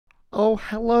Oh,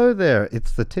 hello there.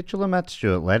 It's the titular Matt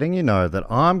Stewart letting you know that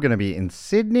I'm going to be in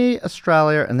Sydney,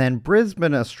 Australia, and then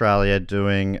Brisbane, Australia,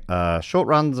 doing short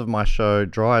runs of my show,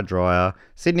 Dryer.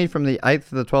 Sydney from the 8th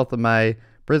to the 12th of May,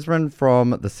 Brisbane from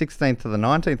the 16th to the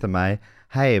 19th of May.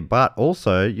 Hey, but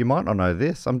also, you might not know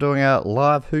this, I'm doing a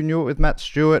live Who Knew It with Matt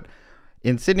Stewart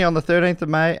in Sydney on the 13th of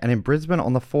May and in Brisbane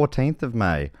on the 14th of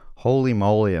May. Holy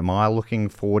moly, am I looking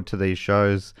forward to these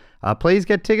shows. Please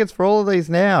get tickets for all of these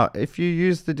now. If you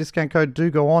use the discount code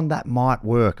Do Go On, that might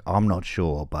work. I'm not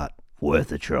sure, but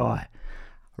worth a try.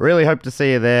 Really hope to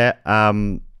see you there.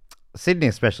 Sydney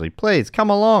especially, please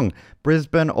come along.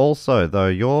 Brisbane also, though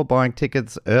you're buying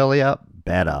tickets earlier,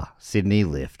 better. Sydney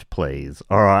lift, please.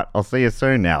 All right, I'll see you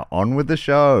soon now. On with the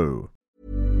show.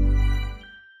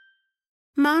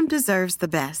 Mom deserves the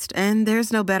best, and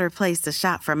there's no better place to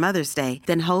shop for Mother's Day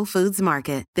than Whole Foods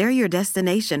Market. They're your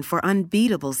destination for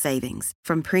unbeatable savings,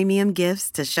 from premium gifts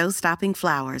to show-stopping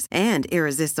flowers and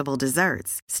irresistible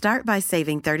desserts. Start by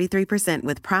saving 33%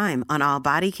 with Prime on all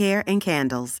body care and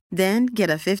candles. Then get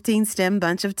a 15-stem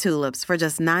bunch of tulips for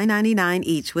just $9.99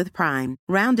 each with Prime.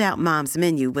 Round out Mom's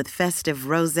menu with festive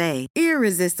rosé,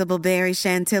 irresistible berry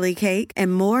chantilly cake,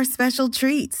 and more special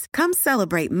treats. Come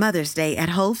celebrate Mother's Day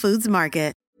at Whole Foods Market.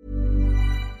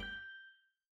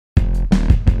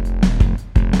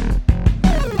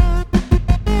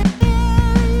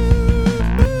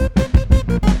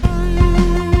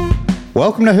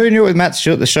 Welcome to Who Knew It with Matt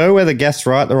Stewart, the show where the guests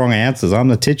write the wrong answers. I'm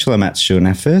the titular Matt Stewart, and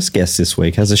our first guest this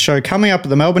week has a show coming up at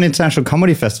the Melbourne International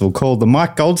Comedy Festival called the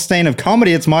Mike Goldstein of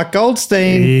Comedy. It's Mike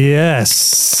Goldstein.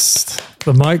 Yes.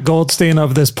 The Mike Goldstein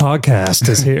of this podcast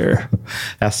is here.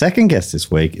 Our second guest this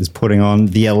week is putting on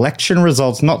the Election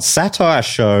Results Not Satire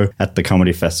show at the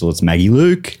Comedy Festival. It's Maggie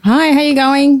Looke. Hi, how you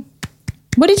going?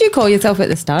 What did you call yourself at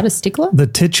the start? A stickler? The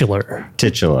titular.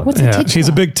 Titular. What's a titular? She's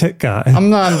a big tit guy.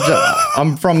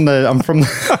 I'm from the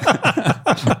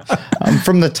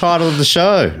title of the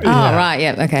show. Oh, right.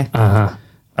 Yeah. Okay.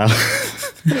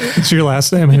 It's your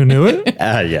last name. Who knew it?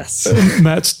 Yes.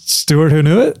 Matt Stewart. Who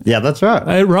knew it? Yeah, that's right.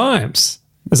 It rhymes.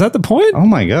 Is that the point? Oh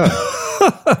my God.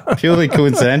 Purely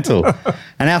coincidental.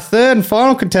 And our third and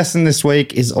final contestant this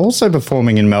week is also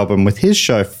performing in Melbourne with his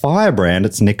show Firebrand.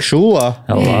 It's Nick Schuller.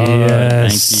 Hello.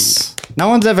 Yes. Thank you. No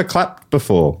one's ever clapped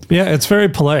before. Yeah, it's very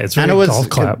polite. It's very And it was golf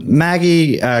clap.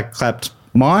 Maggie clapped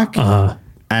Mike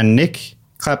and Nick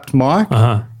clapped Mike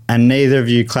and neither of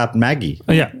you clapped Maggie.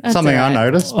 Yeah. Something I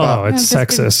noticed. Oh, it's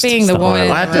Just sexist. Being the woman.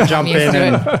 I had to jump in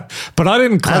and, But I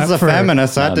didn't clap as a for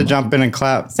feminist, I had to jump in and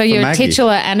clap So for you're a Maggie.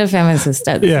 titular and a feminist.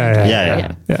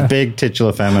 Yeah. Big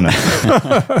titular feminist.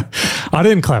 I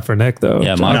didn't clap for Nick, though.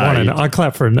 Yeah, I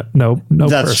clapped for no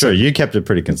That's person. true. You kept it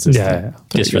pretty consistent. Yeah.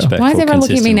 Disrespectful. Why is everyone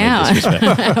looking at me now?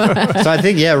 Consistently So I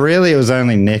think, really it was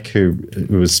only Nick who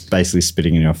was basically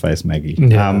spitting in your face, Maggie.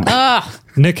 Yeah.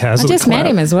 Nick has I just met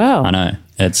him as well. I know.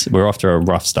 We're off to a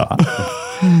rough start.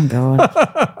 Oh, God.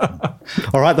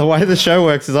 All right, the way the show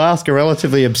works is I ask a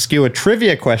relatively obscure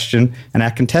trivia question and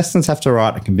our contestants have to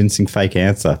write a convincing fake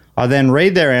answer. I then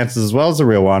read their answers as well as the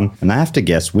real one and they have to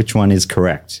guess which one is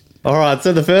correct. All right,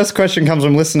 so the first question comes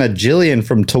from listener Gillian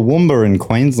from Toowoomba in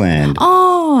Queensland.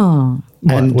 Oh,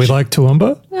 And we like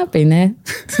Toowoomba? I've been there.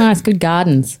 It's nice. Good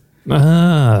gardens.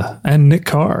 And Nick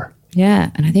Carr.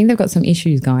 Yeah. And I think they've got some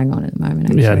issues going on at the moment.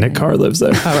 Actually. Yeah, Nick Carr lives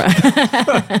there. All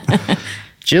right.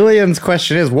 Gillian's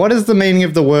question is, what is the meaning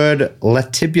of the word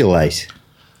latibulate?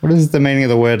 What is the meaning of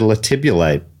the word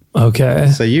latibulate? Okay.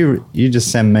 So you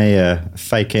just send me a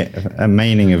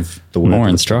meaning of the word. More latibulate.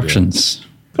 instructions.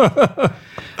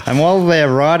 And while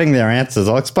they're writing their answers,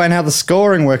 I'll explain how the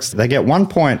scoring works. They get 1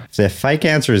 point if their fake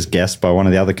answer is guessed by one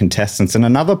of the other contestants and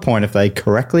another point if they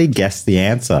correctly guess the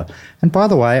answer. And by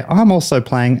the way, I'm also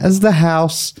playing as the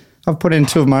house. I've put in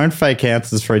 2 of my own fake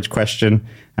answers for each question,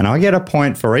 and I get a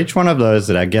point for each one of those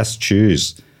that our guests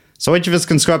choose. So each of us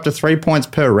can score up to 3 points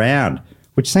per round,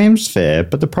 which seems fair,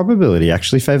 but the probability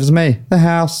actually favours me, the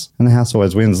house. And the house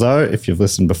always wins, though. If you've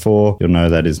listened before, you'll know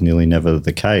that is nearly never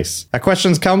the case. Our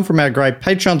questions come from our great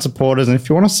Patreon supporters, and if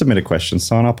you want to submit a question,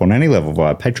 sign up on any level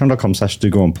via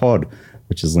patreon.com/dogoonpod,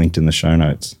 which is linked in the show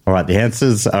notes. All right, the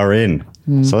answers are in.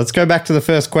 So let's go back to the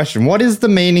first question. What is the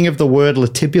meaning of the word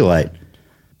latibulate?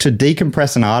 To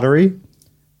decompress an artery,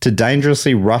 to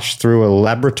dangerously rush through a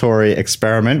laboratory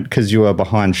experiment because you are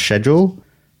behind schedule,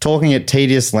 talking at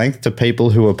tedious length to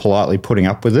people who are politely putting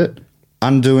up with it,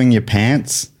 undoing your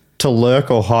pants, to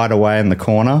lurk or hide away in the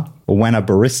corner, or when a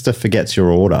barista forgets your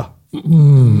order.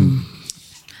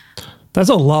 That's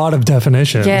a lot of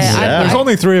definitions. Yeah. There's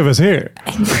only 3 of us here.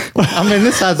 I mean,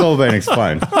 this has all been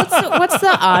explained. What's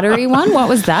the artery one? What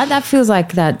was that? That feels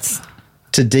like that's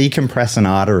To decompress an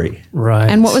artery. Right.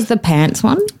 And what was the pants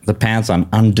one? The pants on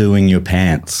undoing your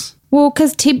pants. Well,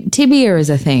 because tibia is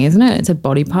a thing, isn't it? It's a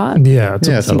body part. Yeah, it's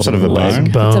Yeah, some sort of a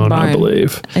leg bone. It's a bone, bone. I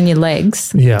believe. And your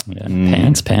legs. Yeah. Yeah,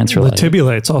 pants related.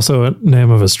 Latibulate's also a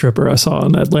name of a stripper I saw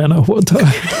in Atlanta one time.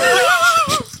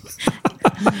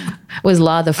 Was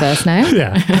La the first name?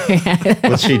 Yeah,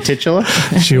 Was she titular?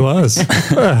 she was.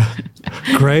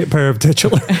 Great pair of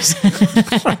titulars.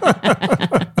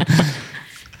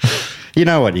 You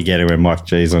know what you're getting when Mike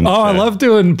G's on. Oh, I love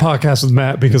doing podcasts with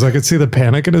Matt because I could see the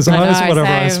panic in his eyes whenever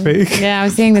I same. speak. Yeah, I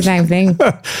was seeing the same thing.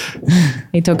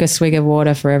 He took a swig of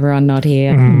water for everyone not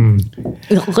here.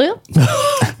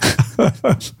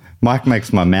 Mike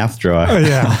makes my mouth dry.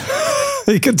 Yeah.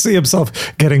 He could see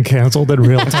himself getting canceled in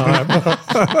real time.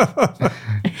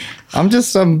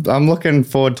 I'm looking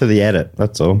forward to the edit.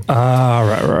 That's all.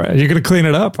 Right. You're going to clean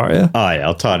it up, are you? Oh, yeah,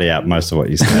 I'll tidy out most of what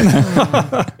you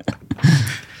said.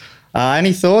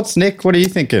 Any thoughts, Nick? What are you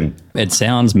thinking? It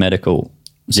sounds medical.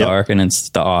 So Yep. I reckon it's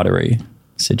the artery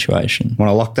situation. Want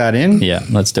to lock that in? Yeah,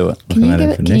 let's do it. Can you that in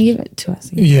give for it? Can you Nick. give it to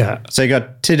us? Yeah. So you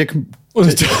got to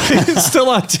Still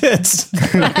on tits.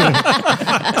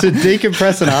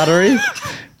 decompress an artery,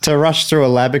 to rush through a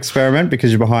lab experiment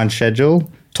because you're behind schedule,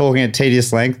 talking at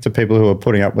tedious length to people who are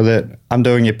putting up with it,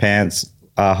 undoing your pants,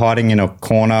 hiding in a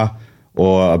corner,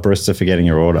 or a barista forgetting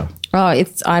your order. Oh,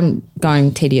 I'm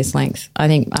going tedious length. I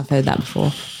think I've heard that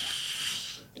before.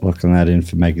 Locking that in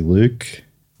for Maggie Luke.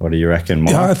 What do you reckon,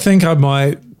 Mike? Yeah, I think I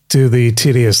might do the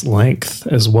tedious length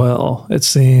as well. It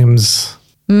seems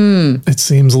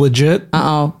legit.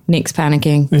 Uh-oh, Nick's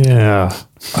panicking. Yeah.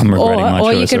 I'm regretting my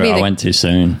or you choice. could be I the- went too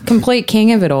soon. Complete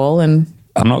king of it all. And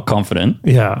I'm not confident.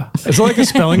 Yeah. It's like a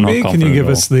spelling Not bee. Can you confident give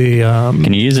at us the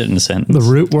Can you use it in a sentence? the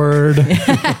root word?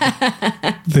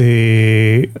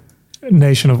 The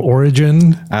nation of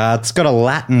origin? It's got a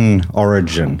Latin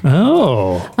origin.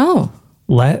 oh,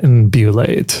 Latin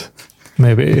bulate.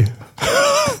 Maybe.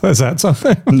 Is that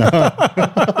something?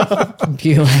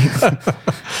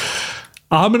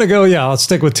 I'm going to go, I'll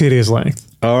stick with tedious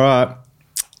length. All right.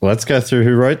 Let's go through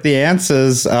who wrote the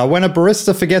answers. When a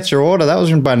barista forgets your order, that was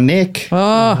written by Nick.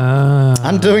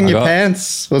 Undoing your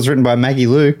pants was written by Maggie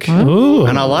Luke. Ooh.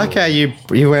 And I like how you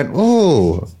went,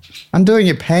 ooh, undoing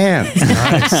your pants.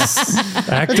 Nice.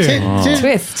 Acting.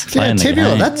 twist. Yeah, Playing the tibia,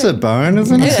 game. that's a bone,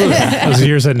 isn't it? Those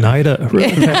years at NIDA.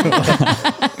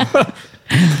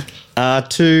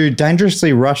 To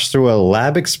dangerously rush through a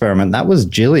lab experiment, that was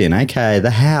Jillian, aka the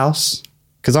house.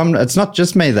 Because it's not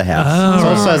just me, the house. It's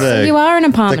also the You are an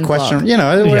apartment the question. block. You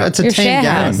know, Yeah. it's a Your team share game.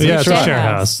 house. Yeah, it's a Share share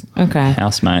house. house. Okay.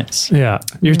 Housemates. Yeah.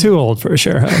 You're too old for a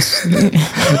share house.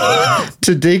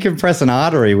 To decompress an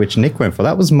artery, which Nick went for,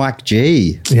 that was Mike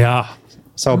G. Yeah.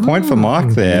 So a point for Mike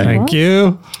there. Thank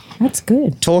you. That's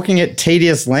good. Talking at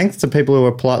tedious length to people who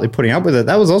are politely putting up with it,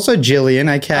 that was also Jillian,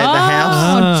 aka the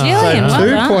house. Oh, Jillian, So well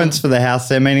 2 done. points for the house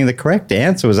there, meaning the correct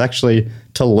answer was actually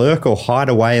to lurk or hide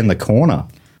away in the corner.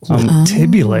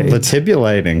 Tibulate.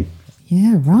 Latibulating.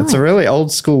 Yeah, right. It's a really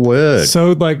old school word.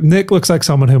 So, like, Nick looks like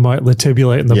someone who might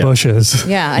latibulate in the Yeah. bushes.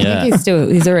 yeah, I Yeah.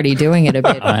 think he's already doing it a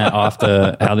bit.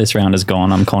 After how this round has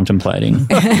gone, I'm contemplating.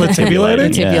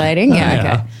 Latibulating? Yeah. Manipulating. Yeah,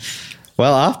 Yeah. okay.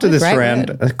 Well, after this Great round,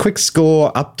 word. a quick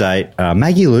score update.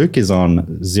 Maggie Luke is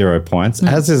on 0 points,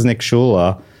 as is Nick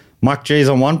Schuller. Mike G's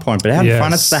on 1 point, but out in front,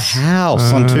 Yes. it's the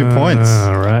house on 2 points.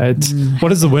 All right. What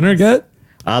does the winner get?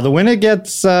 The winner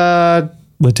gets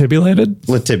Latibulated?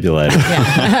 latibulated.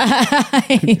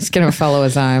 He's going to follow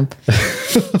his own.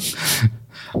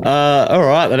 All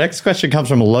right, the next question comes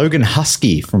from Logan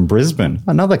Husky from Brisbane.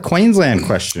 Another Queensland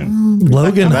question.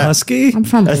 Logan Husky? I'm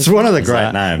from. It's one of the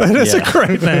great names. That's a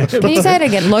great name. Can you say it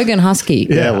again? Logan Husky.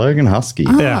 Yeah, Logan Husky.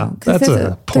 Yeah, 'Cause that's there's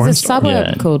a porn there's a star. suburb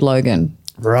Yeah. called Logan.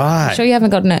 Right. Sure you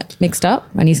haven't gotten it mixed up?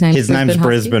 And his name's His name's Husky?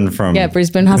 Brisbane from- Yeah,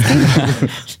 Brisbane Husky.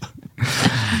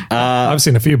 I've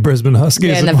seen a few Brisbane Huskies.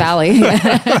 yeah, in the valley.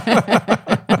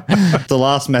 The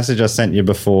last message I sent you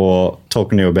before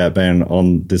talking to you about being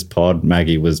on this pod,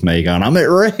 Maggie, was me going, I'm at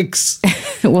Rick's.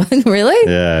 What,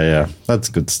 really? Yeah. That's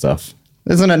good stuff.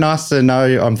 Isn't it nice to know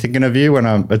I'm thinking of you when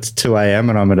it's 2 a.m.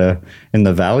 and I'm in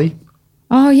the valley?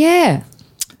 Oh, yeah.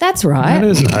 That's right. That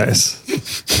is nice.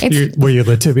 It's, Were you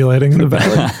latibulating in the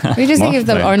valley? you just think Must of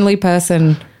the be. only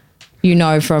person you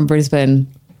know from Brisbane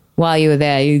while you were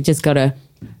there. You just got to.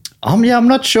 I'm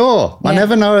not sure. I Yeah.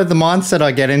 never know the mindset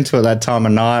I get into at that time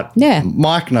of night. Yeah.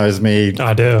 Mike knows me.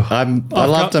 I do. I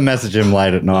love to message him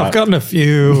late at night. I've gotten a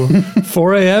few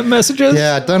 4 a.m. messages.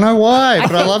 Yeah, I don't know why,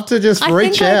 but I love to just I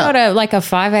reach think out. I got a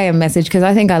 5 a.m. message because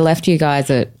I think I left you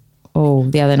guys at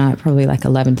the other night, probably like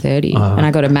 11:30, and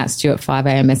I got a Matt Stewart 5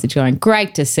 a.m. message going,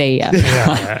 "Great to see you."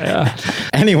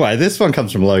 Anyway, this one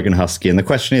comes from Logan Husky, and the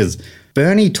question is,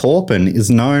 Bernie Taupin is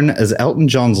known as Elton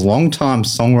John's longtime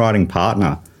songwriting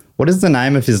partner. What is the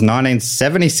name of his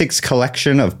 1976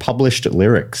 collection of published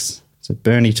lyrics? So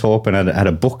Bernie Taupin had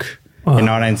a book in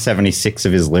 1976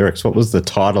 of his lyrics. What was the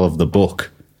title of the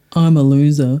book? I'm a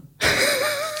loser.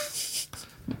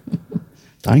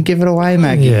 Don't give it away,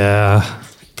 Maggie. Yeah.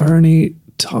 Bernie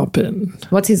Taupin.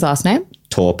 What's his last name?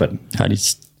 Taupin. How do you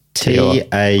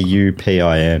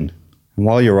Taupin. And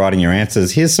while you're writing your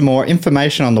answers, here's some more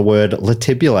information on the word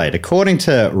latibulate. According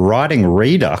to Writing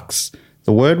Redux,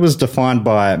 the word was defined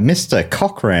by Mr.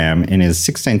 Cockram in his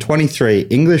 1623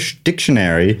 English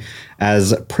dictionary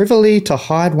as privily to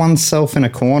hide oneself in a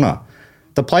corner.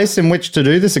 The place in which to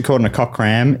do this, according to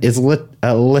Cockram, is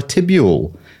a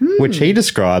latibule, which he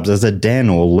describes as a den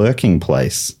or lurking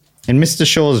place. In Mr.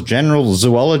 Shaw's General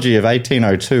Zoology of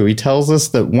 1802, he tells us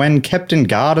that when kept in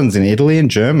gardens in Italy and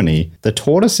Germany, the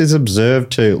tortoise is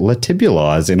observed to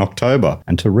latibulize in October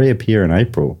and to reappear in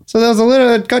April. So there was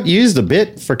it got used a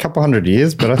bit for a couple hundred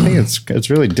years, but I think it's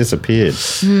really disappeared.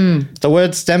 The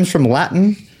word stems from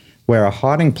Latin, where a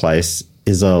hiding place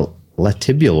is a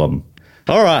latibulum.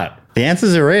 All right, the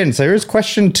answers are in. So here's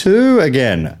question 2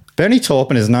 again. Bernie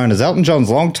Taupin is known as Elton John's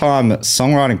longtime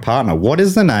songwriting partner. What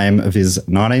is the name of his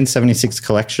 1976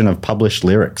 collection of published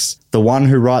lyrics? The one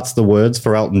who writes the words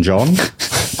for Elton John?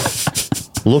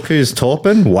 Look Who's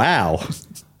Taupin? Wow.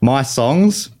 My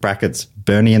Songs, brackets,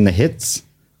 Bernie and the Hits?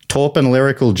 Taupin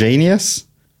Lyrical Genius?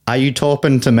 Are You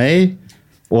Taupin to Me?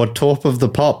 Or Taup of the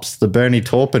Pops, the Bernie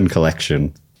Taupin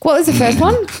collection? What was the first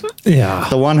one? Yeah.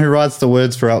 The one who writes the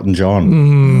words for Elton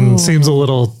John. Seems a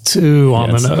little too on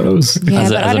the nose. Yeah,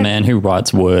 As but a man who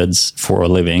writes words for a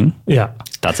living, Yeah.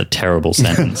 that's a terrible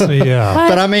sentence. Yeah.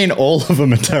 But I mean, all of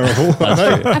them are terrible. That's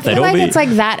true. I feel like it's like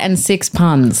that and 6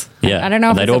 puns. Yeah, I don't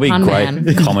know if they'd it's all a be pun great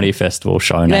man. comedy festival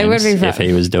show They would names be if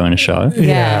he was doing a show.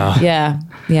 Yeah.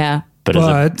 But, as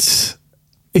a, But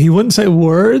he wouldn't say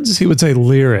words. He would say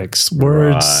lyrics.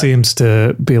 Words seems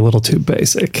to be a little too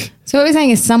basic. So what we're saying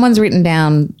is someone's written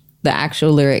down the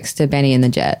actual lyrics to Benny and the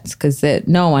Jets because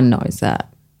no one knows that.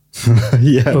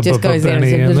 Yeah. It just goes there.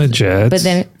 Benny and the Jets. But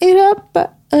then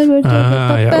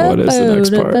what is the next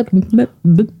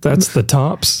part? That's the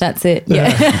tops. That's it.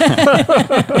 Yeah.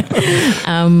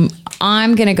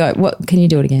 I'm going to go. What? Can you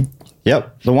do it again?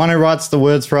 Yep. The one who writes the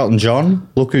words for Elton John.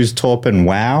 Look Who's Taupin,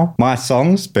 Wow. My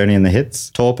Songs, Bernie and the Hits.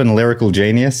 Taupin Lyrical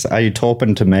Genius. Are You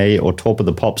Taupin to Me? Or Taup of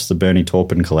the Pops, the Bernie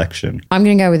Taupin collection. I'm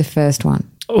going to go with the first one.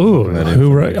 Oh,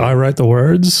 I write the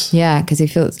words? Yeah, because it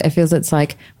feels it's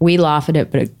like we laugh at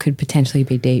it, but it could potentially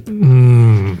be deep.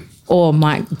 Or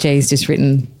Mike G's just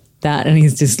written that and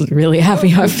he's just really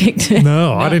happy I picked it.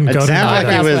 No, I didn't It go to sounded like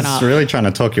eyebrows he went was up. really trying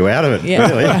to talk you out of it.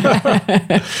 Yeah.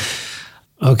 Really.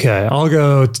 Okay, I'll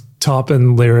go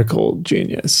Taupin Lyrical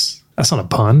Genius. That's not a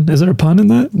pun. Is there a pun in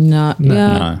that? No. Yeah.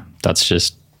 no, that's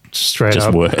just Straight just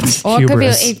up. words. Or it could be,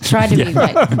 Hubris. he tried to be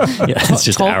like Yeah, it's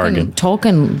just arrogant.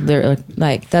 Talking,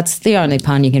 like that's the only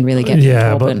pun you can really get.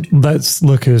 Yeah, from but let's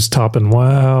look who's topping.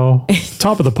 Wow.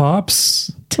 Top of the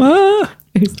Pops. Ah.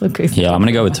 Yeah, I'm going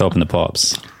to go with Top and the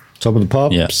Pops. Top of the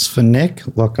Pops Yeah. for Nick.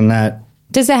 Locking that.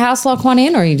 Does the house lock one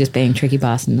in, or are you just being tricky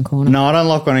bastard in the corner? No, I don't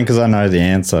lock one in because I know the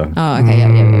answer. Oh, okay,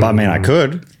 yeah. But I mean, I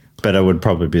could, but it would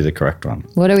probably be the correct one.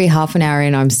 What are we half an hour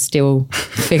in? I'm still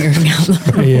figuring out.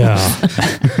 Yeah.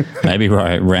 Maybe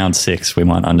round 6, we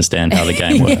might understand how the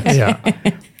game works. Yeah.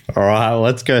 All right,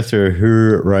 let's go through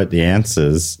who wrote the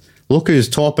answers. Look Who's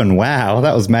Taupin, Wow.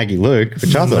 That was Maggie Luke,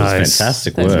 which I thought Nice. was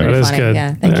fantastic That's work. really That is funny. good.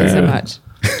 Yeah, thank you so much.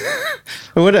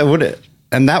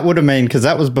 And that would have mean, because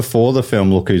that was before the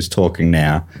film Look Who's Talking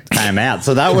Now came out.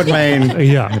 So that would mean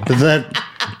Yeah. that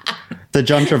the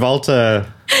John Travolta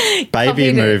baby Copied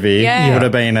it. movie Yeah. would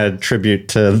have been a tribute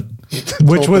to...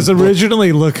 Which was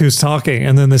originally Look Who's Talking,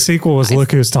 and then the sequel was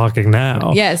Look Who's Talking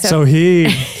Now. Yeah, So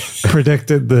he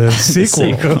predicted the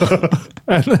sequel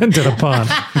and then did a pun.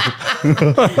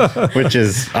 Which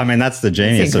is, I mean, that's the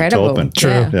genius It's of incredible. Taupin.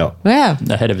 True. Yeah. Yeah.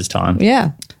 Ahead of his time.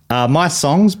 Yeah. My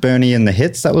Songs, Bernie and the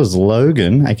Hits, that was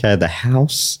Logan, aka The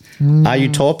House. Are You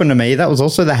Taupin to Me? That was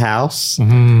also The House.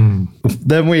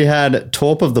 Then we had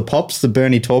Taup of the Pops, the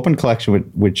Bernie Taupin collection,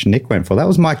 which Nick went for. That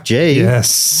was Mike G. Yes.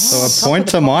 So a point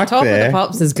to Mike Top there. of the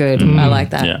Pops is good. I like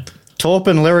that. Yeah.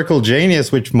 Taupin Lyrical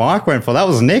Genius, which Mike went for. That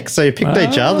was Nick, so you picked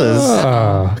each other's.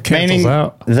 Cancels Meaning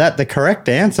out. that the correct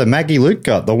answer, Maggie Luke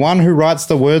got, the one who writes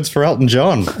the words for Elton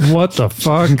John. What the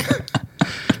fuck?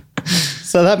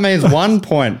 So that means 1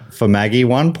 point for Maggie,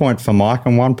 1 point for Mike,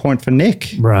 and 1 point for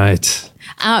Nick. Right.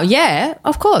 Yeah,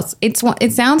 of course. It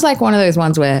sounds like one of those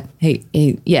ones where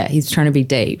he's trying to be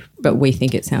deep, but we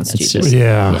think it sounds It's stupid.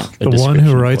 just- The one description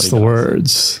who of writes what the he does.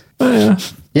 words. Yeah,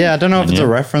 Yeah, I don't know if it's a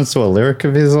reference to a lyric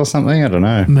of his or something. I don't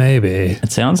know. maybe.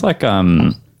 It sounds like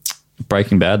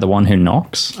Breaking Bad, the one who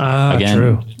knocks.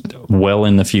 True. Well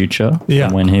in the future. Yeah.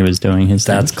 From when he was doing his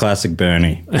thing. That's classic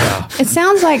Bernie. It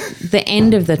sounds like the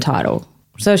end of the title.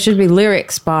 So it should be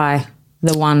lyrics by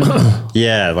the one.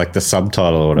 Yeah, like the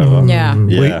subtitle or whatever. Yeah.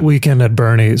 Yeah. Weekend at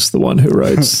Bernie's, the one who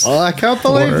writes. Oh, I can't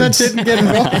believe Words. that didn't get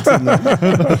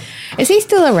involved. Is he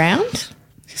still around?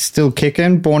 Still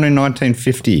kicking, born in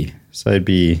 1950. So he'd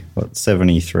be,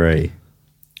 73?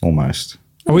 Almost.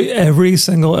 Every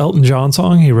single Elton John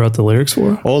song he wrote the lyrics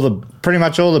for? Pretty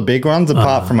much all the big ones,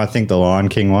 apart from, I think, the Lion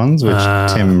King ones, which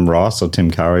Tim Ross or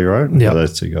Tim Curry wrote. Yep.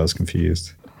 Those two guys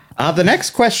confused. The next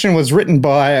question was written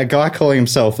by a guy calling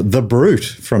himself The Brute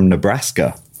from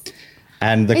Nebraska.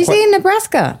 And Is he in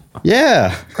Nebraska?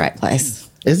 Yeah. Great place.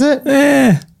 Is it?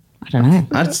 Eh. I don't know.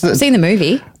 I've seen the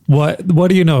movie. What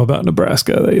do you know about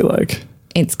Nebraska that you like?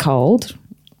 It's cold.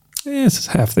 It's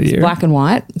half the year. Black and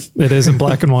white. It is in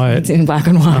black and white. It's in black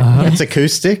and white. It's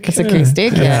acoustic. It's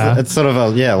acoustic. Yeah. It's sort of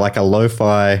like a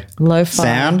lo-fi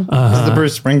sound. The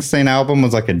Bruce Springsteen album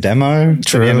was like a demo that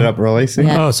True. he ended up releasing.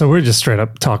 Yeah. Oh, so we're just straight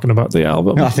up talking about the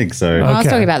album. I think so. I was Okay.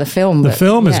 talking about the film. The but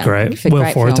film is yeah, great. it's a Will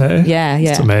great Forte. film. Yeah.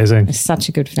 It's amazing. It's such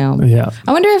a good film. Yeah.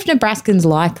 I wonder if Nebraskans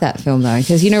like that film though,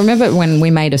 because remember when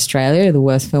we made Australia the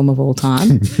worst film of all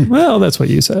time? Well, that's what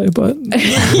you say, but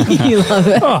You love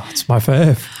it. oh, it's my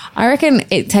fave. I reckon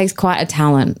it takes quite a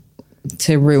talent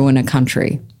to ruin a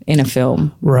country in a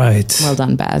film. Right. Well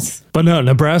done, Baz. But no,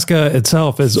 Nebraska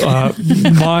itself is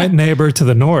my neighbor to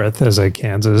the north is a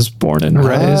Kansas born and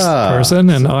raised person,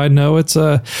 and I know it's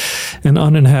an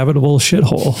uninhabitable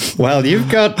shithole. Well, you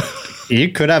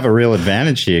could have a real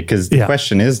advantage here because the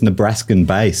question is Nebraskan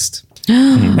based.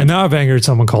 And now I've angered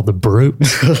someone called the Brute.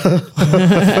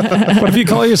 What if you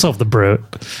call yourself the Brute?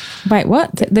 Wait,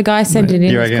 what? The guy sent it in. You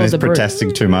It's reckon called he's the Brute.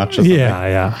 protesting too much or something?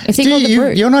 Yeah. Is he called the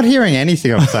Brute? You're not hearing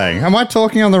anything I'm saying. Am I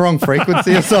talking on the wrong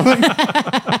frequency or something?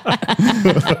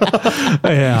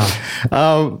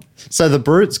 Yeah. So the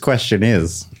Brute's question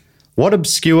is, what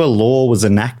obscure law was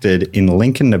enacted in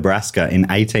Lincoln, Nebraska in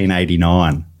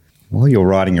 1889? While you're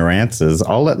writing your answers,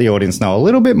 I'll let the audience know a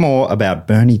little bit more about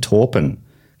Bernie Taupin.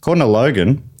 According to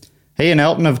Logan, he and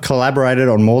Elton have collaborated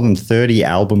on more than 30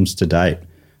 albums to date.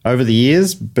 Over the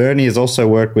years, Bernie has also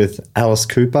worked with Alice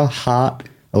Cooper, Hart,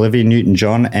 Olivia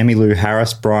Newton-John, Emmylou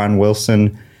Harris, Brian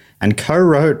Wilson, and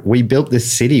co-wrote We Built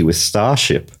This City with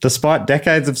Starship. Despite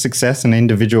decades of success and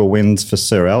individual wins for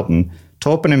Sir Elton,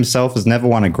 Taupin himself has never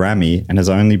won a Grammy and has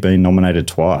only been nominated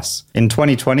twice. In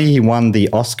 2020, he won the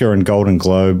Oscar and Golden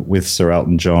Globe with Sir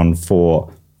Elton John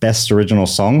for Best Original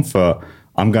Song for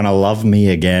I'm Gonna Love Me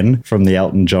Again from the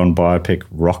Elton John biopic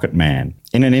Rocket Man.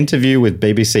 In an interview with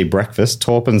BBC Breakfast,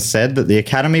 Taupin said that the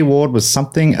Academy Award was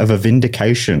something of a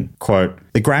vindication. Quote,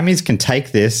 "The Grammys can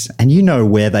take this and you know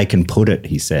where they can put it,"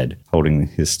 he said, holding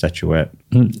his statuette.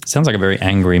 Sounds like a very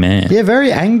angry man. Yeah,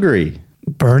 very angry.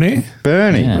 Bernie?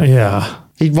 Bernie. Yeah.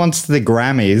 He wants the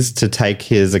Grammys to take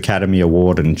his Academy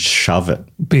Award and shove it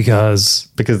Because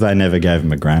they never gave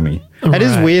him a Grammy. It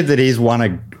is Right. weird that he's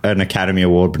won an Academy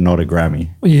Award but not a Grammy.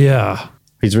 yeah.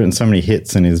 He's written so many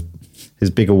hits and his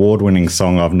big award-winning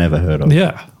song I've never heard of.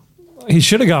 Yeah. He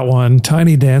should have got one.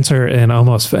 Tiny Dancer and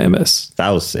Almost Famous. That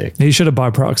was sick. He should have by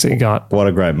proxy got. What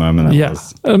a great moment that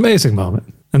was. An amazing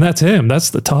moment. And that's him. That's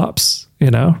the tops,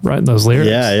 writing those lyrics.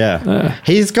 Yeah.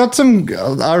 He's got some...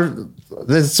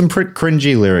 there's some pretty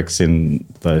cringy lyrics in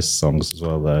those songs as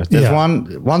well, though. There's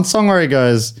one song where he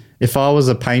goes, "If I was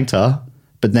a painter,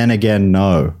 but then again,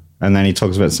 no." And then he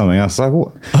talks about something else. Like,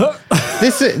 what?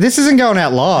 This isn't going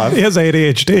out live. He has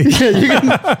ADHD.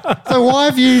 So why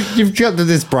have you've got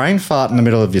this brain fart in the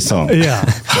middle of your song? Yeah.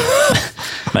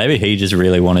 Maybe he just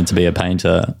really wanted to be a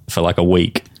painter for like a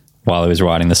week while he was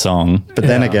writing the song. But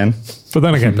then again,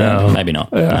 no. Maybe not.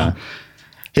 Yeah.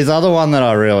 his other one that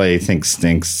I really think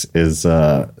stinks is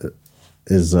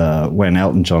when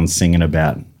Elton John's singing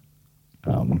about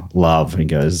love. He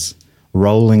goes,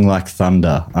 "Rolling like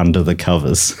thunder under the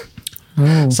covers."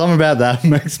 Something about that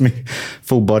makes me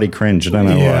full body cringe. I don't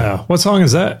know Yeah. why. What song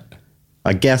is that?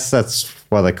 I guess that's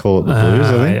why they call it the blues,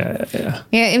 I think. Yeah.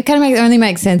 Yeah, it kind of only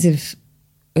makes sense if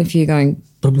you're going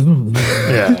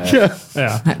Yeah.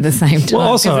 at the same time. Well,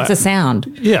 also, 'cause it's a sound.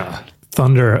 Yeah.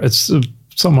 Thunder. It's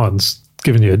someone's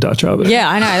giving you a Dutch oven. Yeah,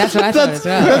 I know. That's what I thought as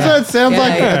well. That's what it sounds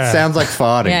like. Yeah. It sounds like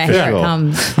farting, Yeah, for here sure. it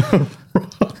comes.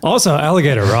 Also,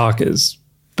 Alligator Rock is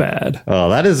bad. Oh,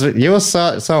 that is, you're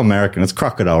so American. It's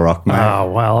Crocodile Rock, mate.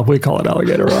 Oh, well, we call it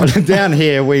Alligator Rock. Down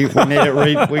here, we need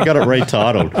it. We got it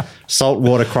retitled.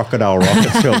 Saltwater Crocodile Rock.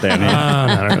 It's still down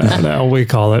here. No. We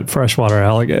call it Freshwater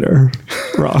Alligator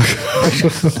Rock.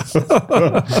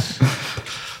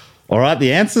 All right,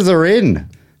 the answers are in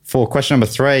for question number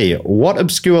 3. What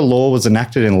obscure law was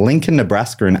enacted in Lincoln,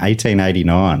 Nebraska in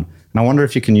 1889? And I wonder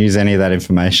if you can use any of that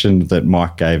information that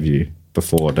Mike gave you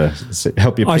before to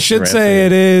help you. I should say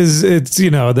it's,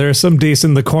 there's some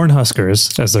decent, the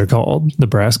Cornhuskers, as they're called,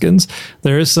 Nebraskans.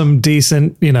 There is some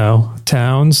decent,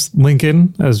 towns.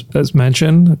 Lincoln, as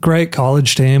mentioned, a great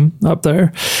college team up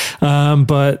there.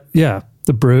 But yeah,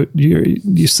 the Brute,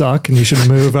 you suck and you should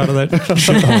move out of that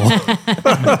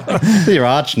shithole. Your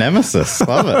arch nemesis.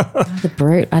 Love it. The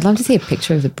Brute. I'd love to see a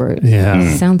picture of the Brute.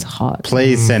 Yeah. Sounds hot.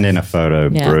 Please send in a photo,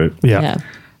 Brute. Yeah.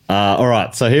 All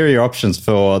right, so here are your options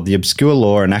for the obscure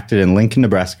law enacted in Lincoln,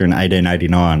 Nebraska in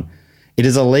 1889. It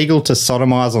is illegal to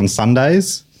sodomize on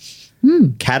Sundays.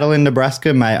 Cattle in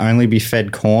Nebraska may only be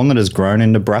fed corn that is grown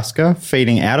in Nebraska.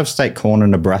 Feeding out-of-state corn to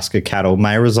Nebraska cattle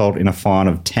may result in a fine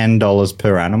of $10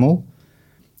 per animal.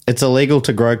 It's illegal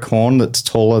to grow corn that's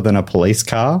taller than a police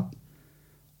car.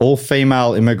 All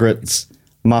female immigrants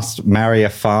must marry a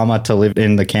farmer to live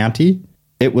in the county.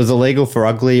 It was illegal for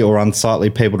ugly or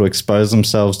unsightly people to expose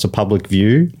themselves to public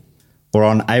view. Or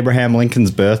on Abraham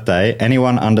Lincoln's birthday,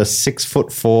 anyone under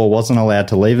 6'4" wasn't allowed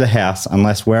to leave the house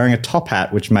unless wearing a top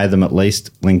hat, which made them at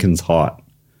least Lincoln's height.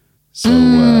 So,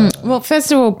 well,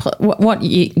 first of all, what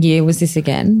year was this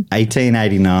again?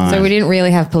 1889. So we didn't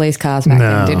really have police cars back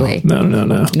then, did we? No.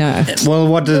 No. Well,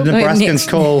 what did Nebraskans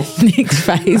call? Nick's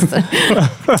face.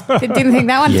 Didn't think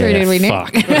that one through, did we, Nick?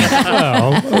 Fuck.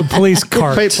 Police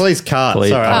cart. Police cart. Police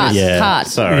Sorry. cart. Cart.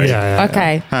 Sorry. Yeah.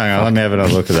 Okay. Hang on, let me have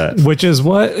another look at that. Which is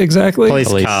what exactly? Police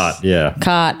Police. cart, yeah.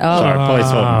 Cart. Oh. Sorry, police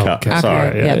horn cart. okay.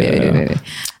 Sorry. Yeah.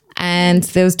 And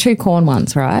there was 2 corn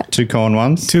ones, right? 2 corn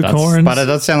ones. Two corns. But it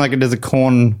does sound like it is a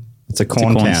corn. It's a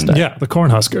corn corn town. state. Yeah, the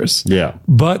Cornhuskers. Yeah.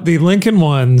 But the Lincoln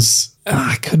ones,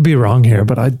 I could be wrong here,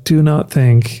 but I do not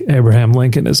think Abraham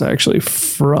Lincoln is actually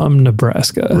from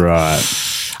Nebraska. Right.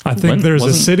 I think there's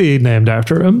a city named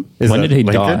after him. When it did he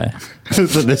Lincoln? die?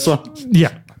 Is it this one?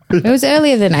 Yeah. It was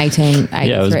earlier than 1883.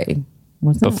 Yeah, it was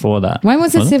wasn't it? before that. When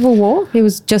was the wasn't it? Civil War? It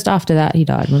was just after that he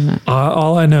died, wasn't it?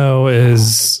 All I know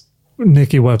is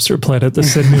Nikki Webster played at the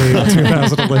Sydney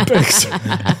 2000 Olympics.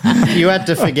 You had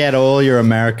to forget all your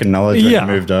American knowledge when you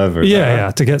moved over. Yeah,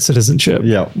 to get citizenship.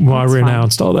 Yeah. Well, I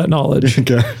renounced all that knowledge.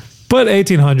 Okay. But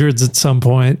 1800s at some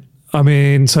point. I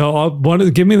mean, so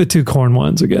give me the 2 corn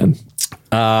ones again.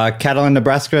 Cattle in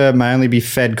Nebraska may only be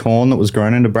fed corn that was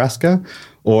grown in Nebraska,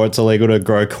 or it's illegal to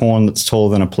grow corn that's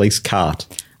taller than a police cart.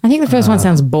 I think the first one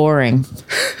sounds boring.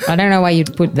 I don't know why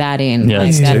you'd put that in. Yeah,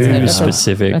 it's that's too a-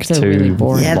 specific, that's a too really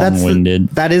boring. Yeah, long-winded.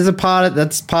 That is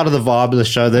that's part of the vibe of the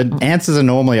show. The answers are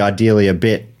normally ideally a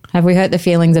bit. Have we hurt the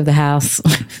feelings of the house?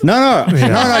 No.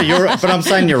 But I'm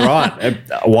saying you're right.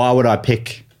 Why would I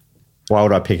pick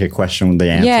a question when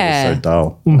the answer is so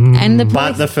dull? And the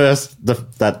But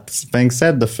that's being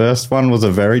said, the first one was a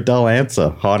very dull answer,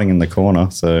 hiding in the corner.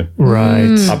 So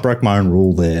Right. I broke my own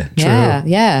rule there.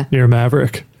 yeah. You're a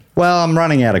maverick. Well, I'm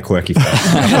running out of quirky facts.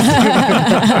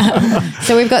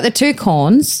 So we've got the 2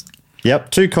 corns.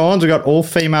 Yep, 2 corns. We've got all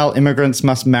female immigrants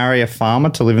must marry a farmer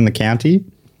to live in the county.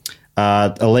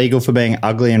 Illegal for being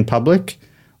ugly in public,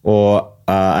 or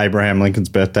Abraham Lincoln's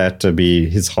birthday had to be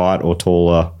his height or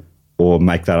taller, or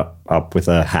make that up with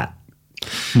a hat.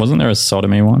 Wasn't there a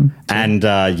sodomy one? And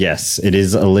yes, it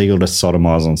is illegal to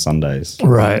sodomize on Sundays.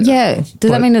 Right. Yeah. Does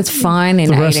that mean it's fine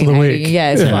in the rest of the 1880? week. Yeah,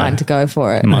 it's fine to go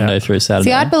for it. Monday through Saturday.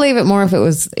 See, I'd believe it more if it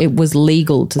was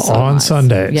legal to sodomize. On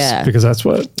Sundays. Yeah. Because that's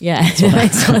what Yeah.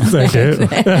 That's what they do.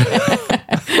 If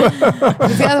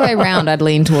it's the other way around, I'd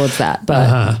lean towards that.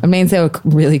 But it means they were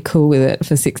really cool with it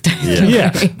for 6 days.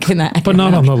 Yeah. But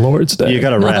not on the Lord's Day. You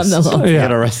got to Not on rest. the Lord's You Day. got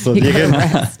to rest. You You gotta can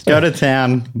rest. go to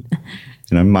town,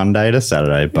 Monday to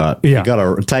Saturday, but you got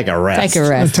to take a rest. Take a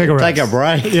rest. Take a rest. Take a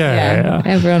break. Yeah.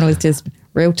 Everyone was just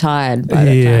real tired by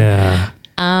that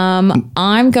time.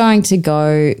 I'm going to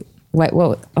go. Wait,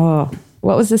 what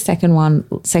was the second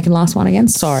last one again?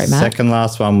 Sorry, Matt. Second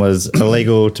last one was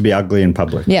illegal to be ugly in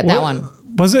public. Yeah, that one.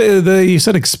 Was it you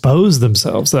said expose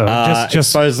themselves though? Just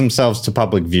expose themselves to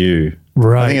public view.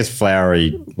 Right. I think it's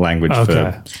flowery language okay.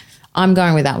 for. I'm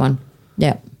going with that one.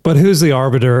 Yeah. But who's the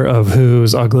arbiter of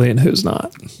who's ugly and who's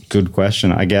not? Good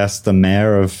question. I guess the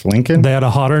mayor of Lincoln. They had a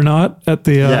hot or not at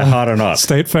the hot or not.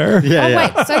 state fair.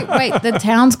 Yeah. Wait, the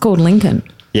town's called Lincoln.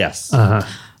 Yes. Uh-huh.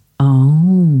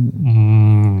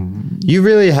 You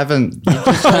really haven't.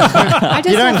 I just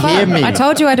You don't have fun. hear me. I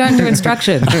told you I don't do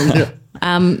instruction.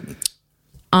 No,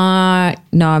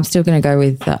 I'm still going to go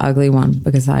with the ugly one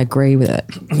because I agree with it.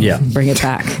 Yeah. Bring it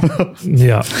back.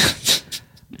 Yeah.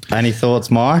 Any thoughts,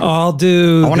 Mike? I'll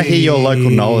do. I want to hear your local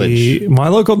knowledge. My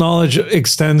local knowledge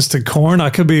extends to corn. I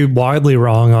could be widely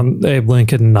wrong on Abe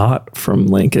Lincoln, not from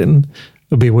Lincoln.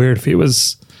 It'd be weird if he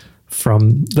was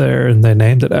from there and they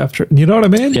named it after. You know what I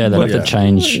mean? Yeah, they'd have to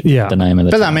change the name of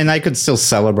the But town. I mean, they could still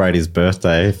celebrate his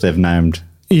birthday if they've named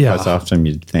close after him,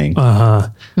 you'd think.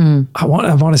 I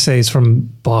want to say he's from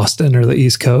Boston or the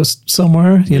East Coast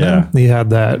somewhere. You know, he had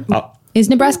that Is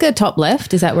Nebraska top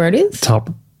left? Is that where it is? top.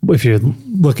 If you're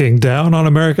looking down on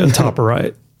America, top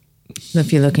right.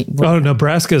 If you're looking. Oh,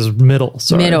 Nebraska's middle.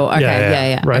 Sorry. Middle, okay,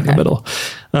 yeah. Right in the Okay. middle.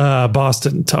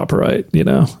 Boston, top right, you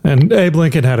know. And Abe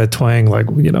Lincoln had a twang like,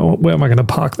 you know, where am I going to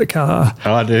park the car?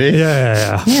 Oh, did he?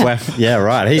 Yeah. Well, yeah,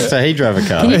 right. He drove a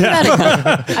car. Can you do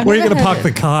that? Where are you going to park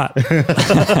the cart?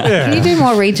 Can you do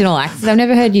more regional accents? I've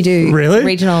never heard you do Really?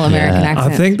 regional American I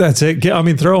accents. think that's it. I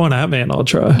mean, throw one at me and I'll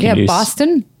try. Yeah, Use-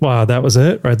 Boston. Wow, that was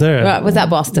it right there. Right, was that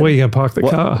Boston? Where are you going to park the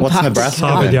car? What's Park the Nebraska? car.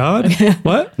 Harvard then? Yard?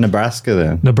 What? Nebraska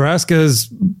then. Nebraska's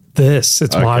this.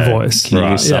 It's my Okay. voice. Can you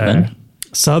use Southern?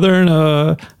 Southern,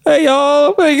 hey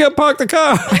y'all, where you gonna park the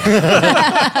car?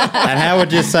 And how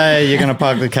would you say you're going to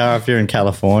park the car if you're in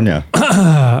California?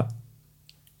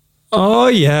 Oh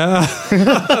yeah,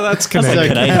 that's Canadian.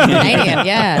 Canadian,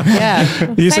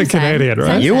 yeah. You Same, said Canadian, same.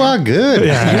 right? You are good.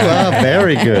 Yeah. You are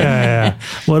very good. Yeah.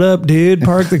 What up, dude?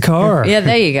 Park the car. Yeah,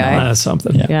 there you go. That's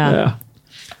something. Yeah.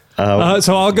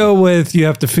 So I'll go with you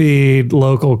have to feed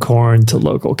local corn to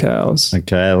local cows.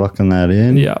 Okay, locking that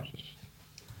in. Yeah.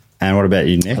 And what about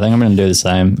you, Nick? I think I'm going to do the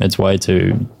same. It's way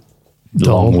too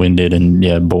Dull. long-winded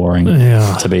and boring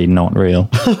to be not real.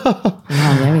 Oh,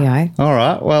 there we go. All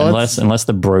right. Well, unless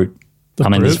the brute. I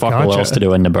mean, there's brute, fuck all gotcha. else to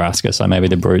do in Nebraska, so maybe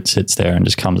the brute sits there and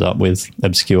just comes up with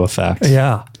obscure facts.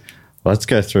 Yeah. let's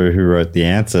go through who wrote the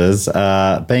answers.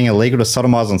 Being illegal to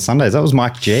sodomize on Sundays. That was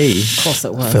Mike G. Of course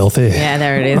it was. Filthy. Yeah,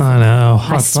 there it is. I know.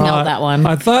 I smelled that one.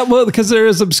 I thought, well, because there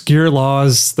is obscure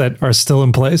laws that are still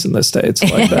in place in the States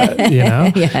like that, you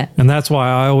know? Yeah. And that's why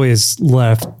I always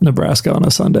left Nebraska on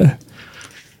a Sunday.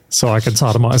 So I could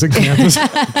sodomize in Kansas.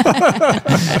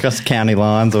 Across county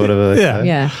lines or whatever. they say.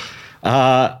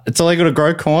 Yeah. It's illegal to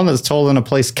grow corn that's taller than a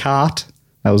police cart.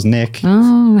 That was Nick.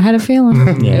 Oh, I had a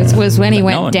feeling. It was when he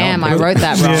went, No, damn, no. I wrote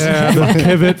that wrong. Yeah, the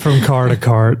pivot from car to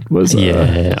cart was I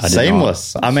did not.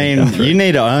 Seamless. I mean, you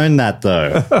need to own that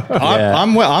though.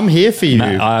 I'm here for you,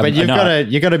 but you've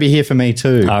got to be here for me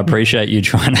too. I appreciate you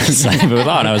trying to save it.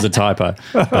 Oh, no, it was a typo.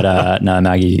 But no,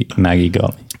 Maggie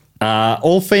got me.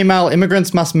 All female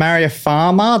immigrants must marry a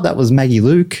farmer. That was Maggie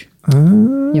Looke.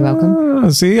 You're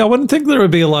welcome. see, I wouldn't think there would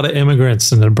be a lot of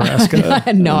immigrants in Nebraska. I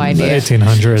had no in the idea.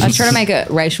 1800s. I was trying to make it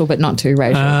racial, but not too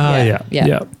racial.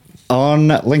 yeah. On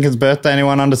Lincoln's birthday,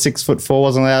 anyone under 6'4"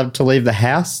 wasn't allowed to leave the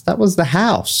house. That was the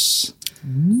house.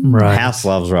 Right. House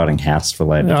loves writing house for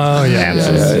later. Oh,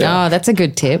 yeah. Oh, that's a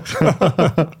good tip.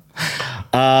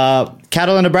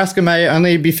 Cattle in Nebraska may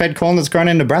only be fed corn that's grown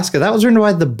in Nebraska. That was written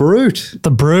by the Brute.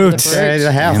 The brute. Yeah,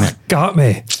 the house. Got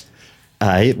me.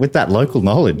 With that local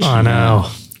knowledge. I know.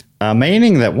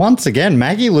 Meaning that once again,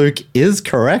 Maggie Luke is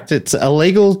correct. It's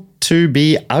illegal to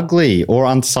be ugly or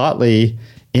unsightly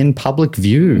in public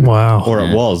view. Wow. Or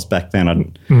it was back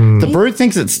then. The Brute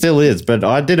thinks it still is, but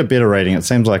I did a bit of reading. It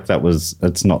seems like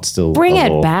it's not still Bring a it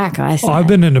law. back, I said. I've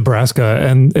been in Nebraska,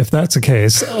 and if that's the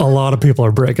case, a lot of people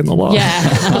are breaking the law.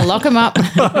 Yeah, lock him up.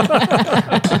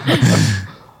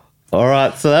 All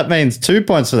right, so that means 2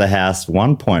 points for the house,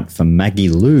 1 point for Maggie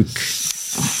Luke.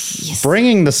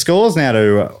 Bringing the scores now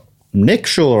to Nick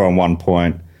Schuller on 1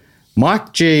 point,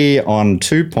 Mike G on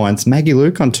 2 points, Maggie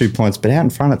Luke on 2 points, but out in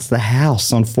front it's the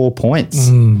house on 4 points.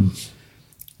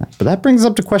 But that brings us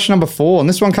up to question number 4, and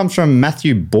this one comes from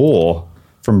Matthew Bohr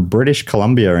from British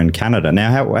Columbia in Canada.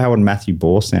 Now, how would Matthew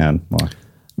Bohr sound, Mike?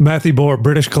 Matthew Bohr,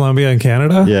 British Columbia in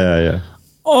Canada. Yeah.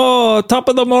 Oh, top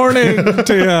of the morning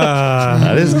to ya.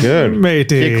 That is good.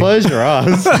 Matey. You close your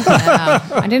eyes.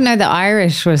 I didn't know the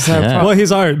Irish was so Yeah. Well,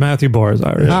 he's Irish. Matthew Bohr is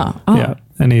Irish. Oh. Yeah.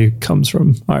 And he comes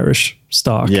from Irish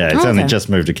stock. Yeah, it's only Okay. just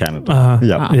moved to Canada.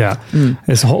 Yeah.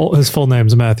 His whole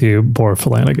name's Matthew Bohr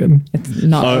Flanagan.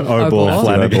 not Bohr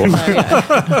Flanagan.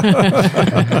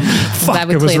 Glad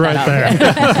we It was cleared right that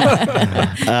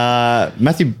up. there.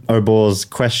 Matthew O'Bohr's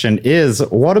question is,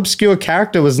 what obscure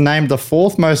character was named the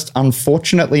fourth most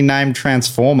unfortunately named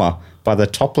Transformer by the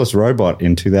Topless Robot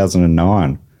in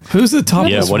 2009? Who's the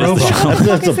topless Yeah, what is robot? the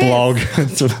That's a blog.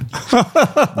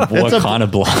 What kind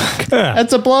of blog?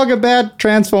 It's a blog about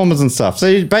Transformers and stuff. So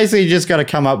you basically just got to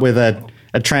come up with a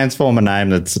Transformer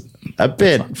name that's a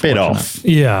bit off.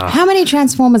 Yeah. How many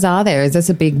Transformers are there? Is this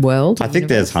a big world? I think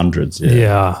there's hundreds.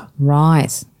 Yeah.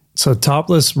 Right. So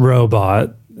Topless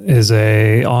Robot is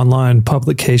a online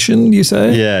publication, you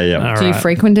say? Yeah. All Do you right.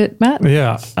 frequent it, Matt?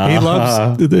 Yeah. He loves... I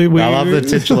love the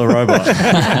titular robot.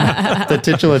 The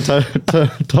titular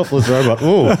topless robot.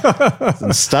 Ooh,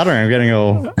 I'm stuttering. I'm getting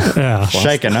all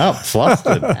shaken up,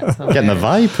 flustered. Getting the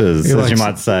vapors, as you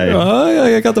might say. Oh,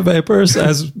 yeah, I got the vapors,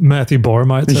 as Matthew Bohr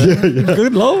might say.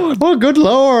 Good Lord. Oh, good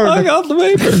Lord. I got the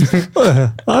vapors.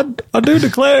 I do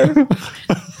declare.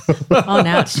 Oh,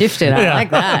 now it's shifted. I like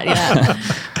that. Yeah.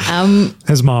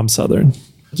 His mom's Southern.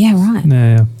 Yeah, right.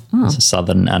 Yeah. It's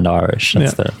Southern and Irish.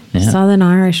 That's Southern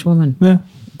Irish woman. Yeah.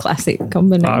 Classic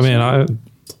combination. I mean,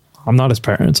 I'm not his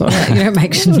parents. So. You didn't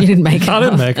make it. I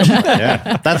didn't make it.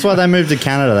 Yeah, that's why they moved to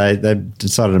Canada. They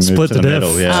decided to move Split to the the diff.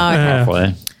 middle. Yeah. Oh, okay.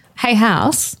 halfway. Hey,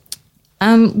 House.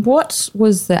 What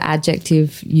was the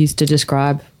adjective used to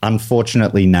describe?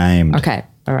 Unfortunately named. Okay.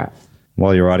 All right.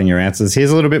 While you're writing your answers,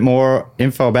 here's a little bit more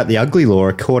info about the ugly law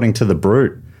according to The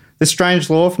Brute. This strange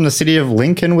law from the city of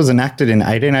Lincoln was enacted in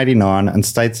 1889 and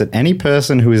states that any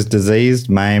person who is diseased,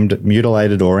 maimed,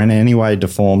 mutilated, or in any way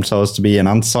deformed so as to be an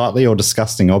unsightly or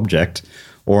disgusting object,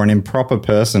 or an improper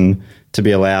person to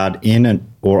be allowed in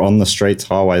or on the streets,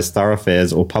 highways,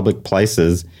 thoroughfares, or public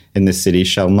places in this city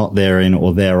shall not therein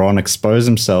or thereon expose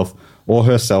himself or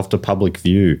herself to public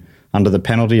view, under the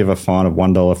penalty of a fine of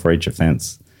 $1 for each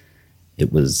offence.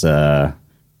 It was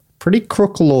pretty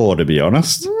crook law, to be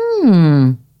honest.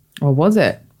 Or was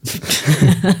it?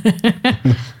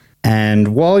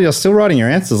 And while you're still writing your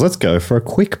answers, let's go for a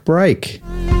quick break.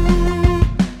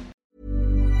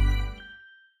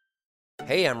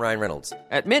 Hey, I'm Ryan Reynolds.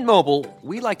 At Mint Mobile,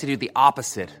 we like to do the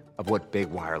opposite of what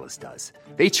Big Wireless does.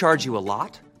 They charge you a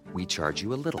lot, we charge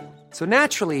you a little. So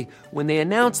naturally, when they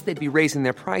announced they'd be raising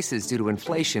their prices due to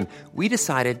inflation, we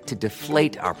decided to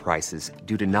deflate our prices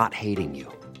due to not hating you.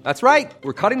 That's right.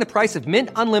 We're cutting the price of Mint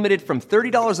Unlimited from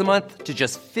 $30 a month to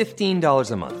just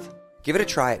 $15 a month. Give it a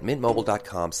try at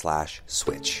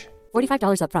mintmobile.com/switch.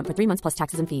 $45 up front for 3 months plus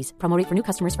taxes and fees. Promo rate for new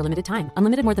customers for limited time.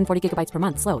 Unlimited more than 40 gigabytes per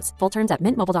month. Slows full terms at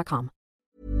mintmobile.com.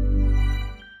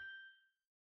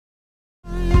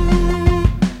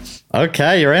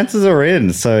 Okay, your answers are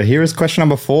in. So here is question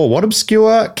number 4. What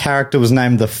obscure character was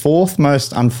named the 4th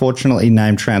most unfortunately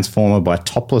named Transformer by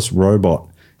Topless Robot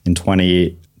in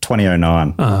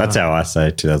 2009? That's how I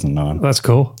say 2009. That's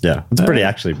cool. Yeah, it's pretty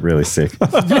actually really sick.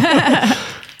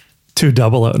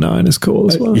 2009 is cool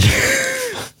as well.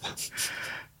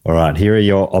 All right, here are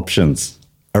your options.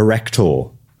 Erector,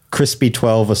 Crispy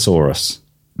 12osaurus,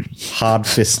 Hard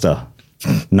Fister,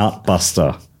 Nut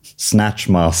Buster, Snatch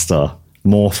Master,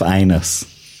 Morph Anus.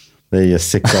 They're your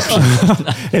 6 options.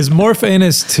 Is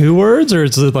morphanus 2 words or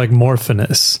is it like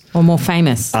morphinus? Or more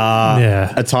famous?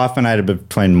 Yeah. It's hyphenated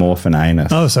between morph and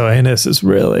anus. Oh, so anus is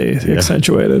really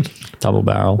accentuated. Double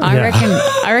barrel. I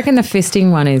reckon the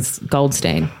fisting one is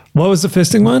Goldstein. What was the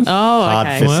fisting one? Oh, Hard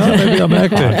okay. fist. Well, maybe I'm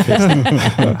active.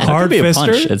 Hard Could be a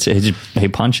punch. fister? He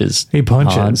punches. He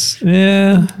punches.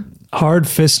 Yeah. Hard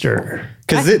fister.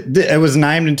 Because it was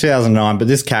named in 2009, but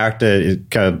this character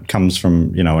comes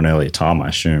from, an earlier time, I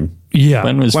assume. Yeah.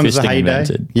 When was When was the fisting heyday?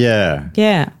 invented? Yeah.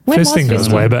 Yeah. When fisting was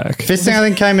goes way back. Fisting, I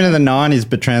think, came into the 90s,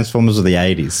 but Transformers were the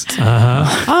 80s.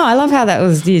 Oh, I love how that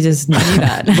was. You just knew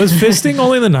that. Was fisting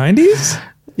only in the 90s?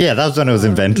 Yeah, that was when it was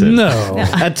invented. No.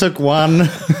 It took one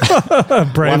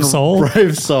Brave soul.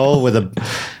 brave soul with a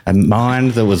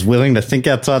mind that was willing to think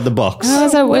outside the box. It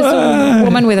was a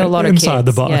woman with a lot of Inside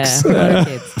kids. the box. Yeah, a lot of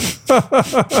kids.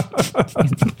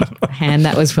 A hand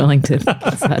that was willing to.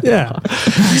 Yeah.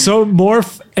 So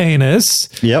morph anus,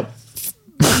 Yep.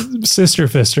 sister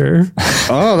fister,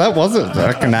 Oh, that wasn't.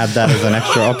 I can add that as an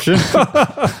extra option.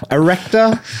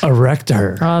 Erector,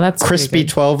 erector, Oh, that's Crispy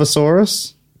pretty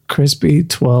 12osaurus, crispy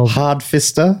 12 Hard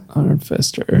Fister, hard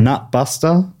fister. Nut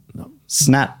Buster,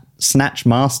 Snatch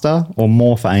Master, or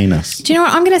Morph Anus. Do you know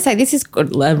what? I'm going to say this is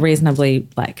good, reasonably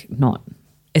not.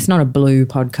 It's not a blue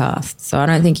podcast, so I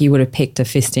don't think you would have picked a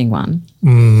fisting one.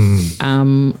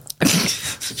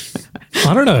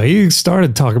 I don't know. He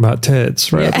started talking about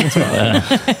tits, right?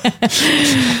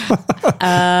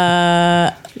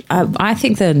 I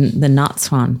think the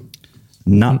nuts one.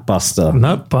 Nut Buster.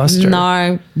 Nut buster.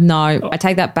 No, I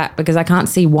take that back because I can't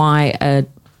see why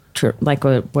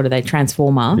what are they,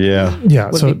 Transformer? Yeah. Yeah.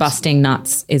 Would So be it's- busting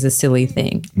nuts is a silly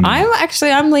thing.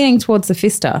 I'm leaning towards the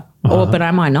fister, but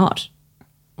I might not.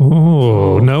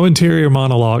 Oh, no interior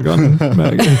monologue on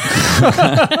Maggie.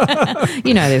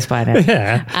 You know this by now.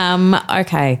 Yeah.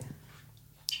 Okay.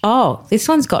 Oh, this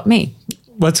one's got me.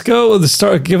 Let's go with the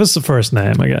start. Give us the first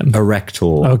name again. Erector.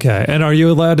 Okay. And are you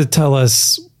allowed to tell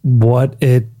us what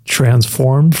it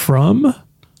transformed from?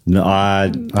 No, I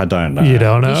don't know. You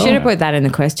don't know? You should have put that in the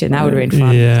question. That would have been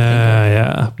fun.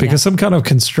 Yeah. Because some kind of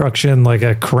construction, like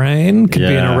a crane, could be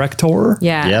an Yeah. erector.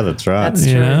 Yeah. Yeah, that's right. That's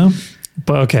You true. know?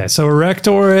 But okay, so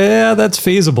erector, yeah, that's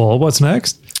feasible. What's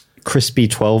next? Crispy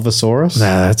 12osaurus.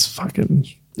 Nah, that's fucking.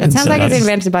 It sounds like it's insane.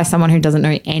 invented by someone who doesn't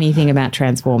know anything about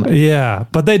Transformers. Yeah,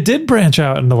 but they did branch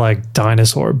out into like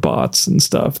dinosaur bots and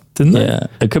stuff, didn't they? Yeah,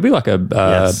 it could be like a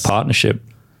Yes. partnership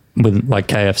with like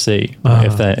KFC.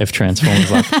 If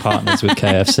Transformers like partners with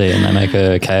KFC and they make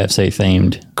a KFC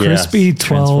themed Crispy Yes,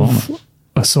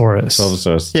 12osaurus.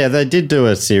 12osaurus. Yeah, they did do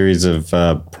a series of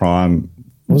prime.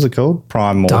 What was it called?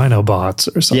 Prime. Dinobots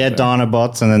or something. Yeah,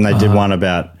 Dinobots, and then they did one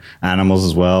about animals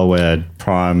as well, where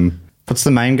Prime. What's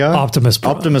the main guy? Optimus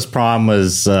Prime. Optimus Prime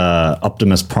was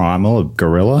Optimus Primal, a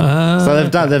gorilla.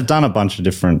 So they've done a bunch of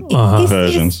different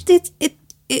versions.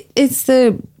 It's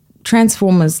the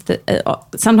Transformers that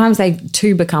sometimes they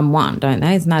two become one, don't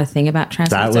they? Isn't that a thing about That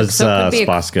Transformers? was So it could be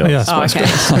Spice Girls. Yeah, Oh,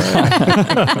 Spice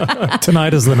okay.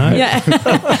 Tonight is the night. Yeah.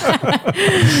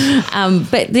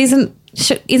 But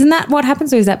isn't that what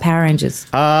happens, or is that Power Rangers?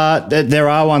 There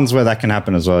are ones where that can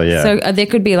happen as well. Yeah. So there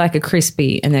could be like a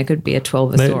Crispy and there could be a They,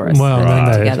 12osaurus then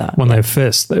they, together. when they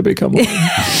fist, they become one.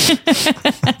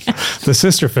 The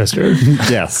sister fister.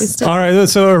 yes. All right,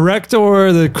 so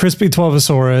Erector, the Crispy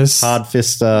 12osaurus, Hard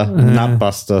Fister,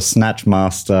 Nutbuster, Snatch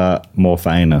Master,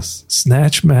 Morphanus.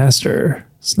 Snatch Master.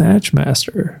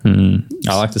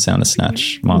 I like the sound of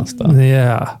Snatch Master.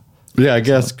 Yeah. Yeah, I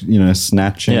guess,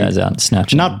 snatching. Yeah, it's out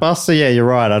snatching. Nutbuster, yeah, you're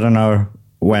right. I don't know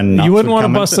when nuts You wouldn't would want to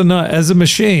come bust into- a nut as a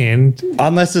machine.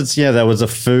 Unless it's, there was a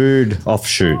food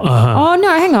offshoot. Oh no,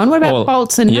 hang on. What about Well,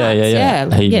 bolts and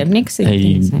nuts? Nick's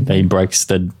He breaks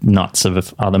the nuts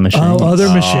of other machines. Oh, other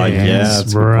Oh, machines. yeah, that's a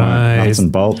good point. right. Nuts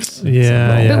and bolts.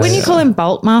 Yeah. But when you call him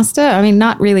Bolt Master, I mean,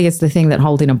 nut really is the thing that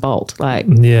holds in a bolt. Like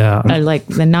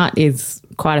the nut is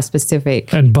quite a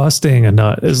specific. And busting a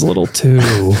nut is a little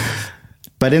too.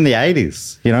 But in the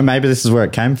 80s, maybe this is where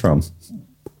it came from.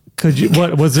 Could you?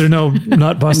 What was there? No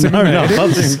nut busting. in the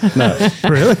 80s? No,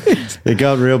 Really? it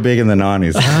got real big in the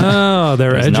 90s. Oh,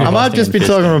 they're edgy. no- I might just be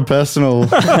talking from personal.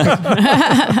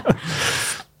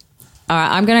 All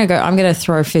right, I'm gonna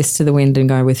throw a fist to the wind and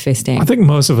go with fisting. I think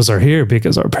most of us are here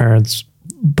because our parents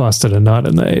busted a nut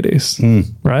in the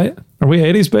 80s, right? Are we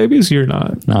 80s babies? You're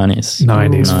not. 90s.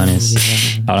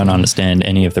 90s. I don't understand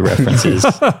any of the references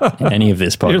in any of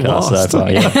this podcast so lost.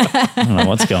 far. Yeah. I don't know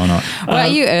what's going on. Well, are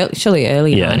you surely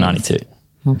early? Yeah, 90s? 92.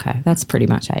 Okay, that's pretty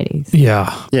much 80s.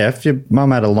 Yeah. Yeah, if your mum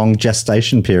had a long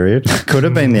gestation period, could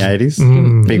have been the 80s.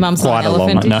 Be Mum's quite not a long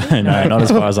elephant. one. No, not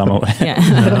as far as I'm aware. Yeah.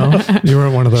 No, you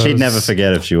weren't one of those. She'd never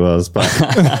forget if she was, but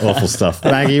awful stuff.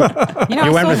 Maggie, I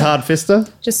you went saw with them. Hard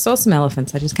Fister? Just saw some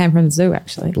elephants. I just came from the zoo,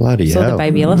 actually. Bloody saw hell. the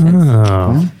baby elephants.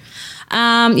 Oh.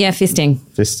 Yeah, fisting.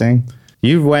 Fisting?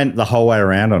 You went the whole way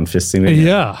around on fisting, didn't you?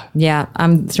 Yeah. Yeah,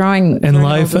 I'm throwing. In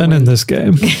life and in this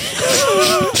game.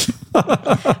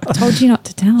 I told you not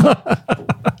to tell.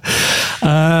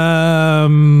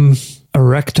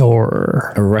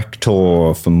 Erector.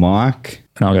 Erector for Mike.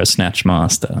 And I'll go Snatch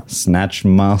Master. Snatch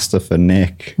Master for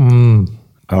Nick.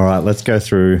 All right, let's go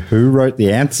through who wrote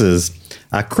the answers.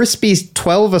 Crispy's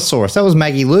 12osaurus. That was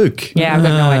Maggie Luke. Yeah, I've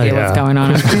got no idea what's going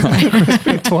on.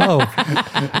 12.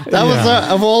 That was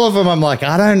of all of them. I'm like,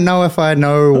 I don't know if I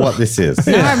know what this is.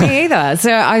 No, me either.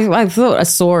 So I thought a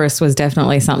saurus was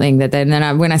definitely something that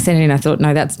when I sent it in, I thought,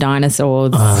 no, that's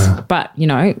dinosaurs. But,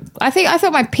 I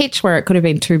thought my pitch where it could have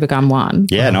been two become one.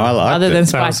 Yeah, no, I like Other it. than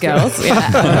Spice Girls.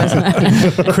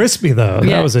 Yeah. Crispy, though.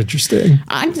 Yeah. That was interesting.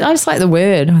 I just like the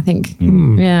word, I think.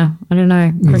 Yeah, I don't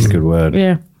know. That's a good word.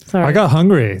 Yeah. Sorry. I got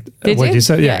hungry. Did What'd you? you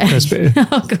say? Yeah, Yeah. crispy.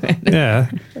 Oh, good. Yeah.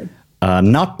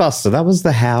 Nutbuster. That was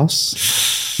the house.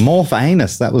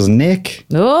 Morphanus. That was Nick.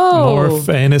 Oh.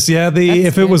 Morphanus. Yeah,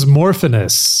 if it was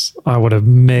Morphanus, I would have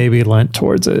maybe lent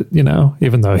towards it,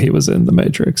 even though he was in the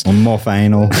Matrix. Or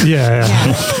Morphanal. Yeah.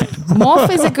 Morph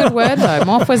is a good word, though.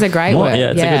 Morph was a great word.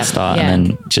 Yeah, it's a good start. Yeah. And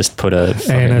then just put a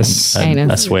Anus.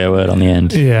 a swear word on the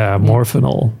end. Yeah,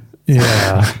 morphinal.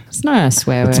 Yeah. It's not a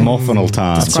swear word. It's morphinal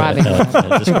time. Describing.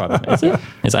 Describing.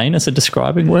 Is anus a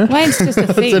describing word? Well, it's just a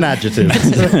It's thing. an adjective.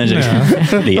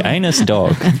 The anus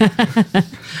dog.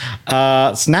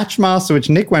 Snatch Master, which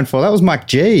Nick went for. That was Mike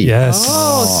G. Yes.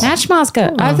 Oh, Snatch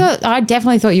Master. I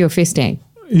definitely thought you were fisting.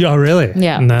 Yeah, really?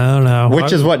 Yeah. No.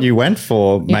 Which is what you went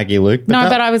for, Maggie Luke. But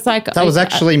I was like... That was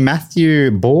actually Matthew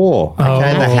Bohr.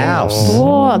 Okay, the house.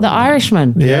 Oh, the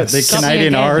Irishman. Yeah, Yes. the Got me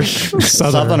Canadian again. Irish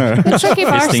Southerner. Tricky Fisting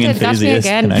bastard. Got me enthusiast.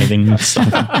 again.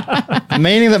 Canadian.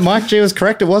 Meaning that Mike G was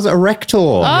correct. It was Erector.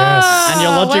 Yes. And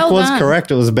your logic well was done.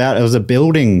 correct. It was a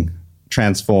building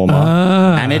transformer,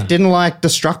 and it didn't like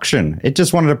destruction. It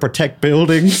just wanted to protect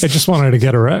buildings. It just wanted to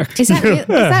get erect. Is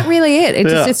that really it?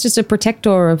 It's just a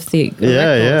protector of the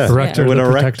Yeah. Erector With the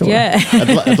a protector. Yeah.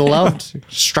 It loved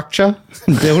structure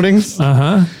and buildings.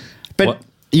 But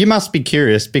you must be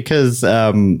curious because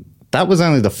that was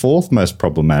only the fourth most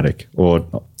problematic, or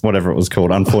whatever it was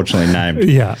called, unfortunately named.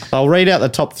 Yeah. I'll read out the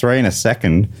top three in a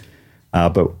second.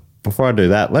 But before I do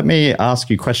that, let me ask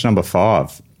you question number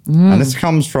 5. And this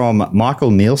comes from Michael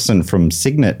Nielsen from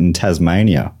Cygnet in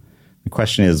Tasmania. The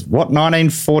question is, what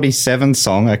 1947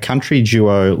 song are country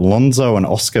duo Lonzo and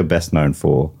Oscar best known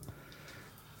for?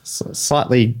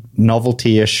 Slightly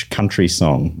novelty-ish country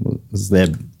song. It was their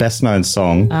best known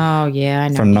song Oh, yeah, I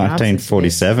know. from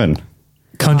 1947.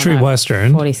 Country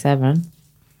Western. 47.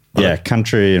 Yeah,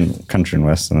 country and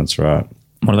western, that's right.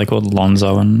 What are they called?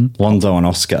 Lonzo and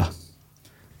Oscar.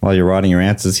 While you're writing your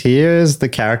answers, here's the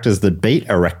characters that beat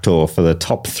Erector for the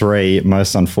top 3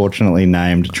 most unfortunately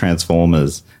named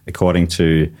Transformers, according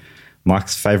to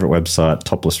Mike's favorite website,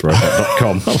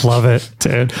 toplessrobot.com. Love it,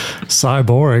 dude.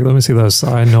 Cyborg. Let me see those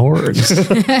cynorgs.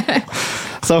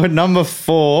 So at number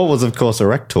 4 was, of course,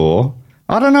 Erector.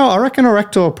 I don't know. I reckon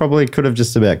Erector probably could have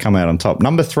just about come out on top.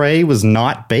 Number 3 was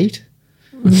Night Beat.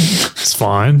 It's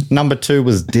fine. Number 2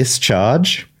 was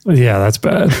Discharge. Yeah, that's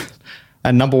bad.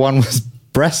 And number 1 was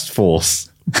Breast Force.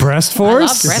 Breast I Force?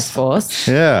 love Breast Force.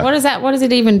 Yeah. What is that? What does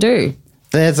it even do?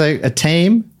 There's a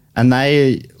team, and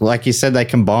they, like you said, they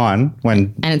combine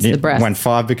when And it's the breasts. when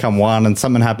 5 become 1, and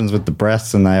something happens with the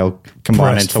breasts, and they'll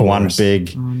combine Breast into one Force.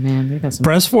 big. Oh, man. We got some.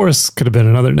 Breast Force could have been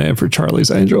another name for Charlie's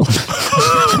Angel.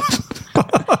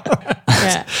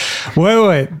 Yeah.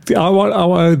 Wait. I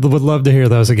would love to hear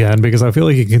those again because I feel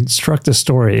like you can construct a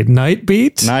story. Night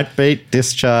Beat? Night Beat,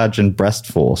 Discharge, and Breast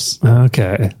Force,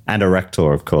 Okay. and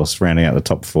Erector, of course, rounding out the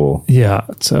top 4. Yeah.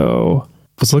 So I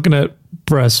was looking at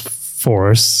Breast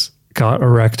Force, got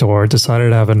Erector, decided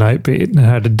to have a Night Beat, and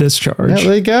had to discharge. Yeah,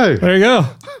 there you go. There you go.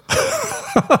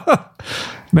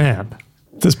 Man,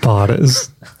 this pod is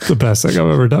the best thing I've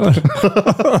ever done.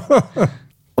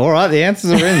 All right, the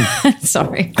answers are in.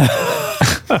 Sorry.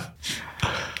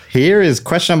 Here is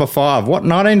question number 5. What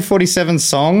 1947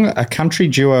 song are country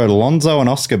duo Lonzo and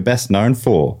Oscar best known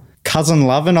for? Cousin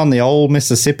Lovin' on the Old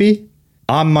Mississippi,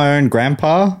 I'm My Own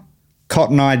Grandpa,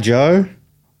 Cotton Eye Joe,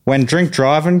 When Drink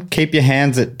Driving, Keep Your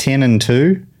Hands at 10 and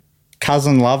 2,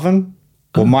 Cousin Lovin',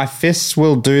 or My Fists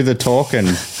Will Do the Talking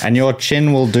and Your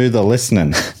Chin Will Do the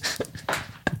Listening.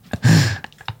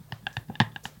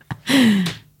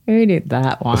 Who did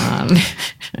that one?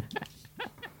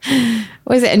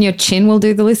 Was it? And your chin will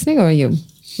do the listening, or you?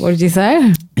 What did you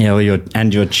say? Yeah, well, your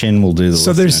chin will do the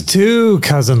So listening. there's 2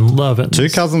 Cousin Lovins. 2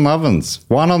 Cousin Lovins.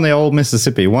 One on the Old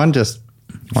Mississippi, one just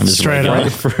Straight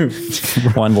up. through.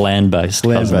 one land-based.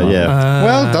 Land-based, cousin yeah. line.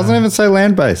 Well, it doesn't even say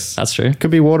land-based. That's true.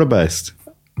 Could be water-based.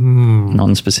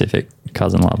 Non-specific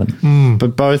cousin loving.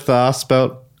 But both are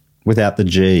spelt without the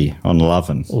G on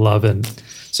Lovin'. Lovin'.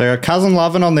 So your Cousin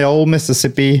Lovin' on the Old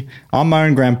Mississippi, I'm My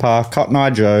Own Grandpa, Cotton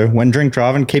Eye Joe, When Drink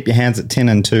Driving, Keep Your Hands at 10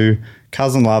 and 2,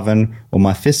 Cousin Lovin', or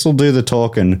My Fists Will Do the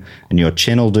Talking and Your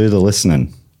Chin Will Do the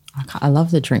Listening. I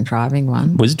love the drink driving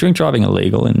one. Was drink driving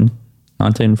illegal in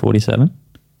 1947?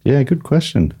 Yeah, good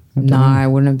question. No, it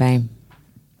wouldn't have been.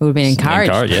 It would have been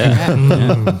encouraged.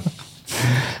 Yeah.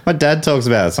 My dad talks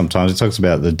about it sometimes. He talks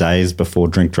about the days before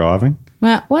drink driving.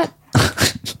 Well, what?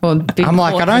 Well, I'm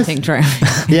like, I don't think driving.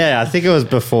 Yeah, I think it was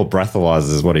before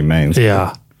breathalyzers is what he means.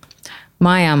 Yeah.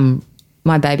 My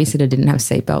babysitter didn't have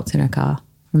seatbelts in her car.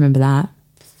 Remember that?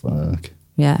 Fuck.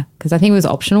 Yeah, because I think it was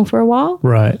optional for a while.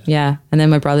 Right. Yeah, and then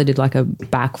my brother did like a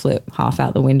backflip half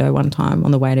out the window one time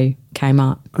on the way to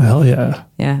Kmart. Hell yeah.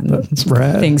 Yeah, and That's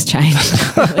rad. things changed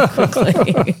really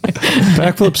quickly.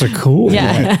 Backflips are cool.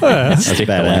 Yeah, Stick the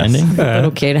badass. landing.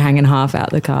 little kid hanging half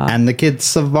out the car. And the kid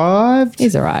survived?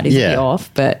 He's all right. He's a Yeah. bit off,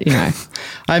 but you know.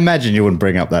 I imagine you wouldn't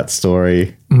bring up that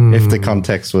story if the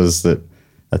context was that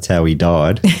that's how he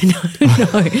died.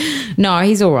 No,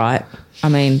 he's all right. I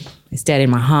mean, he's dead in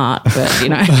my heart, but you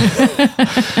know.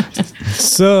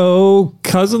 So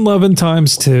Cousin Lovin'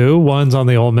 times 2. One's on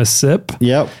the Old Mississippi.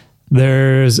 Yep.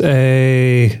 There's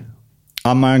a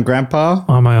I'm My Own Grandpa.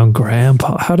 On My Own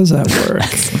Grandpa. How does that work?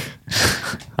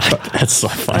 That's so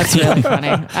funny. That's really funny.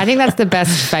 I think that's the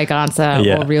best fake answer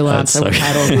Yeah, or real that's answer so we've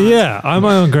had all night. Yeah, I'm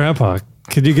My Own Grandpa.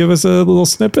 Could you give us a little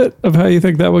snippet of how you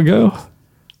think that would go?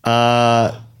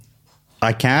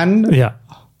 I can. Yeah.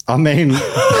 I mean,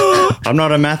 I'm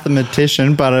not a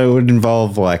mathematician, but it would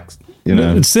involve like, you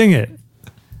know. Sing it.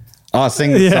 Oh,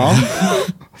 sing the Yeah.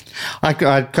 song?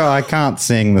 I can't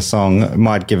sing the song. It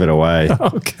might give it away.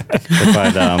 Okay. If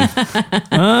I'd,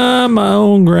 I'm my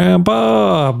own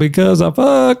grandpa because I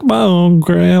fuck my own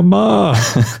grandma.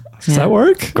 Does that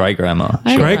work? Great grandma.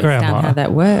 I don't Great understand grandma. how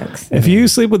that works. If you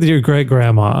sleep with your great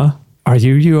grandma, are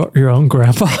you your own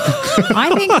grandpa?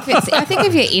 I think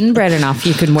if you're inbred enough,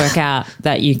 you can work out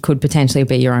that you could potentially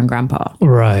be your own grandpa.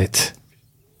 Right.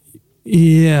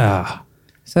 Yeah.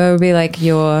 So it would be like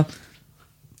your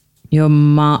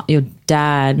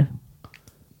dad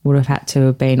would have had to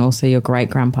have been also your great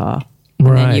grandpa, and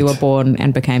then you Right. were born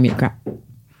and became your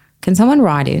Can someone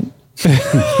write it?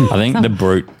 I think the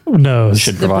brute No.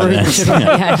 should provide an answer.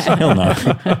 Yeah. He'll know.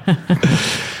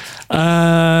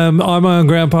 I'm my own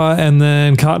grandpa, and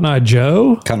then Cotton Eye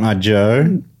Joe, Cotton Eye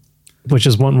Joe. which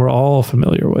is one we're all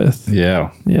familiar with.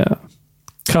 Yeah. Yeah.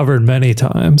 Covered many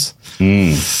times.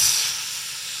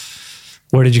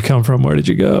 Where did you come from? Where did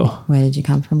you go? Where did you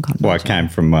come from? Cotton? Well, I came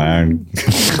from my own.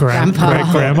 Grandpa. Great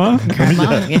grandma?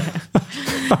 Grandma.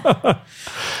 Yeah.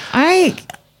 I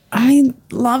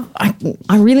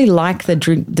really like the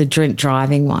drink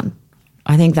driving one.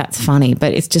 I think that's funny,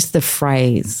 but it's just the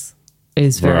phrase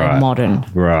is very Right. modern.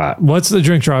 Right. What's the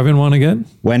drink driving one again?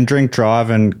 When drink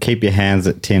driving, keep your hands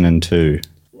at 10 and 2.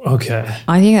 Okay.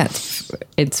 I think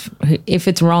if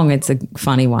it's wrong, it's a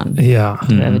funny one. Yeah.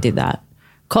 Whoever did that.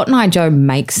 Cotton Eye Joe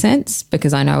makes sense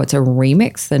because I know it's a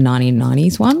remix, the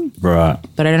 1990s one, Right.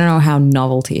 but I don't know how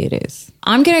novelty it is.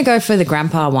 I'm going to go for the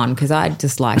grandpa one because I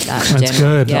just like that. in That's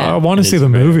general. good. Yeah. I want to see the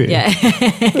movie. Yeah.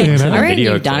 You know? I reckon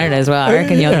video you've done clip. it as well. I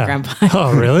reckon you're the Yeah. grandpa.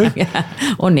 Oh, really?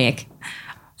 Yeah. Or Nick.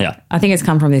 Yeah. I think it's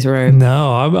come from this room.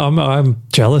 No, I'm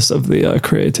jealous of the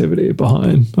creativity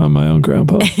behind I'm my own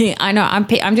grandpa. I know.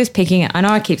 I'm just picking it. I know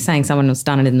I keep saying someone has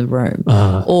done it in the room,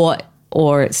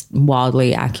 or it's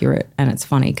wildly accurate and it's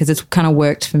funny because it's kind of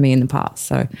worked for me in the past.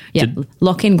 So yeah,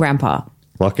 lock in grandpa.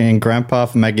 Locking in Grandpa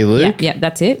for Maggie Luke. Yeah,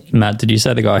 that's it. Matt, did you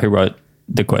say the guy who wrote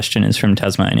the question is from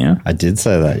Tasmania? I did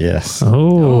say that, yes.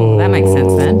 Oh, that makes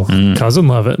sense then. Cousin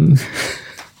Levin.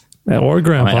 Or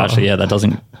grandpa. I mean, actually, yeah, that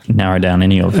doesn't narrow down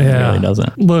any of it, really, does it?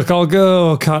 Look, I'll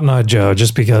go Cotton Eye Joe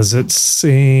just because it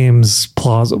seems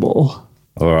plausible.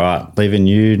 All right. Leaving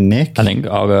you, Nick. I think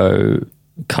I'll go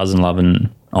Cousin Lovin'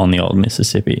 on the old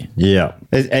Mississippi. Yeah.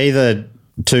 It's either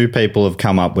two people have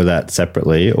come up with that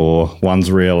separately or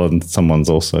one's real and someone's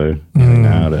also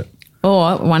nailed it.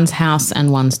 Or one's house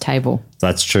and one's table.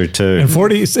 That's true too. In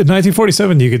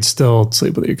 1947, you could still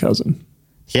sleep with your cousin.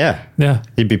 Yeah. Yeah.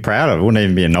 He'd be proud of it. It wouldn't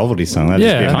even be a novelty song. That'd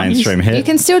just Yeah. be a Can't mainstream You hit.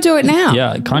 can still do it now.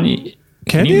 Yeah, can you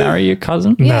you? marry your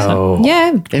cousin? No.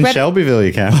 Yeah. In Shelbyville,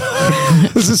 you can.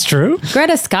 Is this true?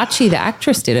 Greta Scacchi, the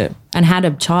actress, did it and had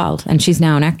a child, and she's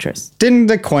now an actress. Didn't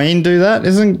the Queen do that?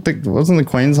 Wasn't the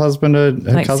Queen's husband her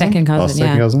Like cousin? second cousin, Oh,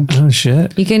 second yeah. cousin. Oh,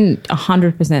 shit. You can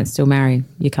 100% still marry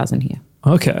your cousin here.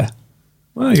 Okay.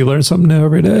 Well, you learn something new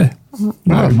every day.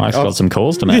 Mike's got some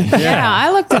calls to make. Yeah,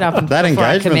 I looked it up That before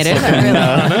I engagement's committed. looking,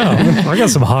 I I got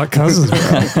some hot cousins, bro.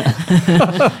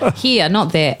 really, here,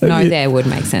 not there. No, there would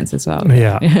make sense as well.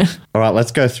 Yeah. All right,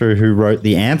 let's go through who wrote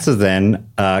the answer then.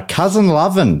 Cousin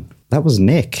Lovin'. That was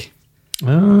Nick.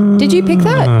 Did you pick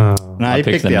that? No, he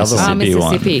picked the other one.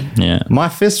 Mississippi. One. Yeah. My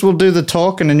fist will do the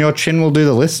talking and your chin will do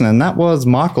the listening. That was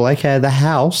Michael, aka The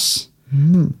House.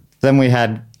 Then we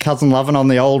had Cousin Lovin' on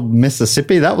the old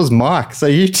Mississippi. That was Mike. So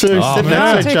you two sit man.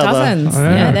 next to Two each other. cousins.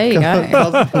 Yeah, there you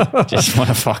go. Just want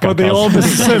to fuck But up the old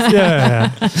cousins. Mississippi.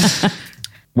 Yeah.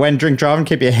 When drink driving,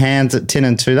 keep your hands at 10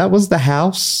 and 2. That was The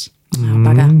House.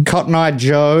 Bugger. Cotton Eye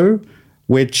Joe,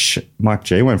 which Mike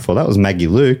G went for. That was Maggie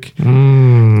Luke.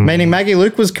 Meaning Maggie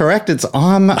Luke was correct. It's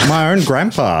I'm my own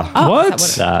grandpa. What?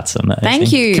 That's amazing.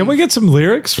 Thank you. Can we get some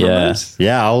lyrics from Yeah. this?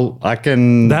 Yeah, I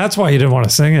can. That's why you didn't want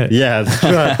to sing it. Yeah, that's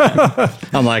right.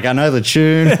 I'm like, I know the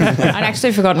tune. I'd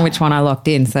actually forgotten which one I locked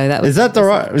in, so that was. Is that the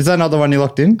right? Is that not the one you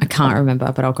locked in? I can't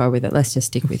remember, but I'll go with it. Let's just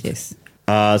stick with this.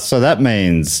 So that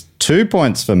means 2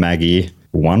 points for Maggie,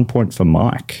 1 point for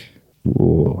Mike.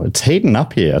 Ooh, it's heating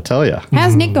up here, I tell you.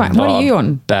 How's Nick going? What are you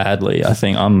on? Badly. I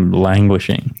think I'm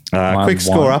languishing. I'm Quick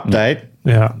score one. update.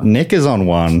 Yeah. Nick is on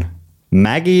 1.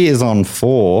 Maggie is on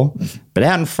 4. But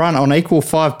out in front on equal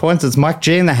 5 points, it's Mike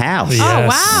G in the house. Yeah.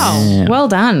 Yes. Oh, wow. Well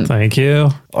done. Thank you.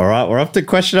 All right, we're up to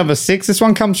question number 6. This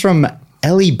one comes from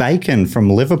Ellie Bacon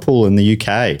from Liverpool in the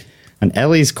UK. And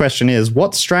Ellie's question is,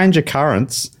 what strange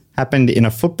occurrence happened in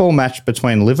a football match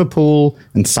between Liverpool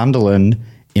and Sunderland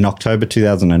in October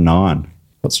 2009?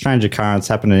 What strange occurrence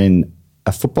happened in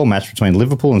a football match between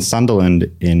Liverpool and Sunderland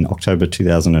in October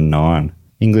 2009?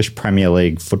 English Premier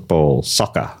League football,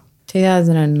 soccer,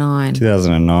 2009.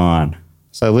 2009.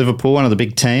 So Liverpool, one of the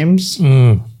big teams.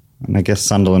 And I guess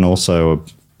Sunderland also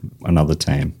another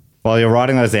team. while you're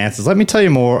writing those answers, let me tell you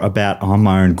more about I'm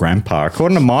My Own Grandpa.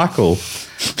 According to Michael,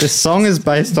 this song is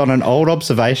based on an old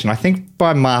observation, I think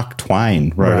by Mark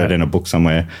Twain, wrote it in a book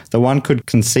somewhere, that one could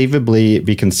conceivably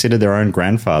be considered their own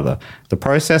grandfather. The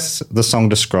process the song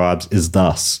describes is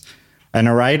thus. A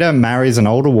narrator marries an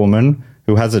older woman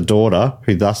who has a daughter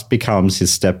who thus becomes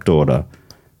his stepdaughter.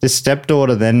 This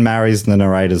stepdaughter then marries the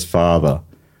narrator's father.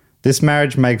 This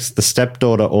marriage makes the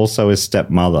stepdaughter also his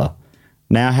stepmother.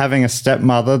 Now, having a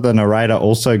stepmother, the narrator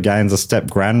also gains a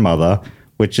step-grandmother,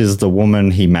 which is the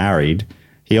woman he married.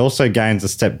 He also gains a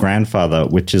step-grandfather,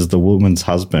 which is the woman's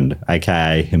husband,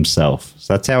 aka himself.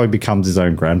 So that's how he becomes his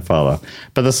own grandfather.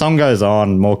 But the song goes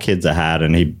on, more kids are had,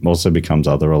 and he also becomes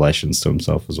other relations to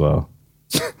himself as well.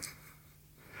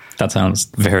 That sounds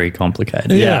very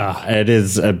complicated. Yeah, it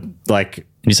is like... Did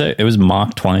you say it was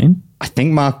Mark Twain? I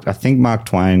think Mark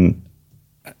Twain,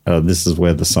 this is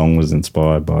where the song was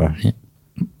inspired by. Yeah.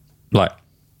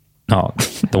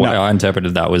 The way I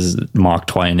interpreted that was Mark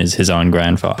Twain is his own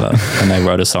grandfather and they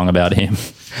wrote a song about him.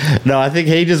 No, I think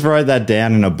he just wrote that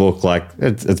down in a book. Like,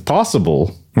 it's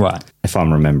possible. Right. If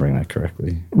I'm remembering that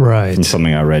correctly. Right. From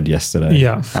something I read yesterday.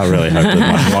 Yeah. I really hope that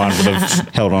my mind would have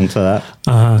held on to that.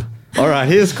 Uh-huh. All right,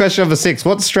 here's question number 6.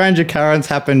 What strange occurrence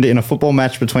happened in a football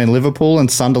match between Liverpool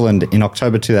and Sunderland in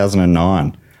October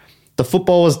 2009? The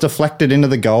football was deflected into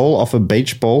the goal off a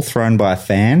beach ball thrown by a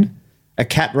fan. A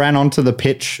cat ran onto the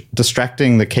pitch,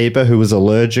 distracting the keeper who was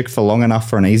allergic for long enough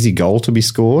for an easy goal to be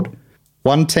scored.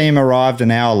 One team arrived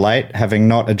an hour late, having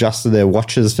not adjusted their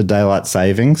watches for daylight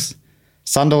savings.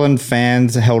 Sunderland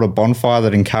fans held a bonfire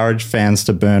that encouraged fans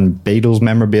to burn Beatles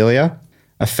memorabilia.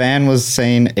 A fan was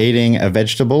seen eating a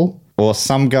vegetable, or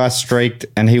some guy streaked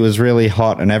and he was really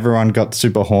hot and everyone got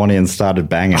super horny and started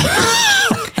banging.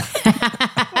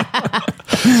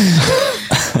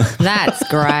 That's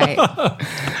great.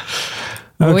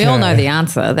 Okay. We all know the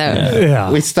answer.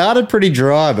 Yeah. We started pretty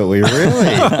dry, but we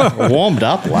really warmed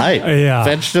up late. Yeah.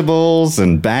 Vegetables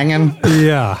and banging.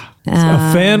 Yeah.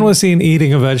 A fan was seen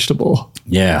eating a vegetable.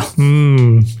 Yeah.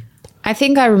 I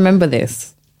think I remember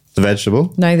this. The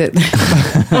vegetable? No, that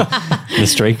The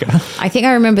streaker. I think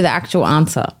I remember the actual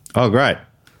answer. Oh, great.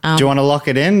 Do you want to lock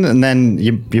it in and then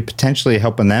you're potentially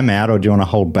helping them out, or do you want to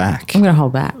hold back? I'm going to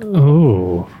hold back.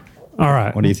 Ooh. All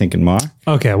right. What are you thinking, Mike?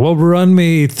 Okay, well, run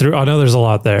me through. I know there's a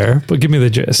lot there, but give me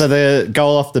the gist. So the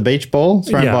goal off the beach ball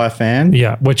thrown by a fan?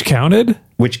 Yeah, which counted?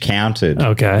 Which counted.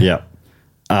 Okay. Yep.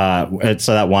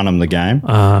 So that won them the game.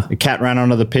 The cat ran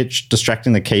onto the pitch,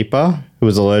 distracting the keeper, who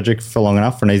was allergic for long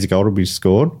enough for an easy goal to be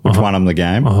scored, which won them the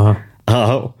game.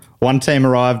 One team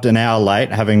arrived an hour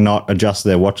late, having not adjusted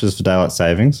their watches for daylight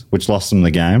savings, which lost them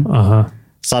the game.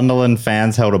 Sunderland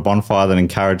fans held a bonfire that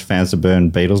encouraged fans to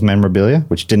burn Beatles memorabilia,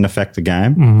 which didn't affect the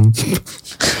game.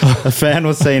 A fan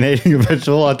was seen eating a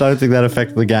vegetable. I don't think that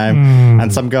affected the game.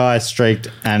 And some guy streaked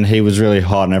and he was really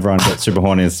hot and everyone got super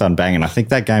horny and started banging. I think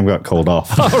that game got called off.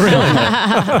 Oh, really?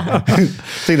 I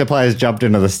think the players jumped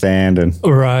into the stand and...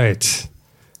 Right.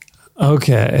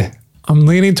 Okay. I'm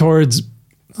leaning towards...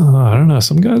 I don't know.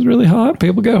 Some guy's really hot.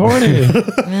 People get horny.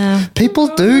 People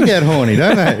do get horny,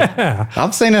 don't they?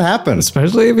 I've seen it happen.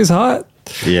 Especially if he's hot.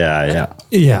 Yeah.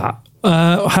 Yeah.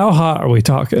 How hot are we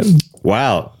talking?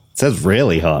 Wow. It says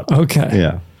really hot. Okay.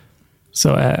 Yeah.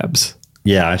 So abs.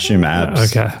 Yeah, I assume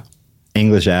abs. Okay.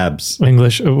 English abs.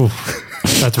 English. Ooh,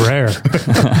 that's rare.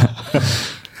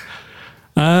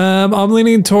 I'm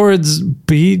leaning towards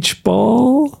beach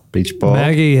ball. Beach ball.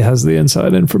 Maggie has the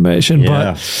inside information,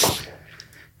 but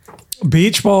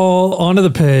beach ball onto the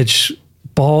pitch,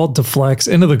 ball deflects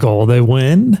into the goal. They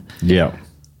win. Yeah.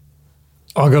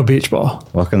 I'll go beach ball.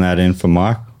 Locking that in for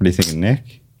Mike. What are you thinking,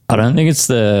 Nick? I don't think it's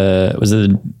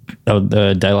the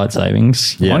daylight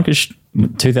savings. Yeah. One, 'cause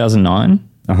 2009.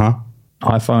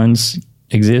 iPhones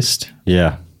exist.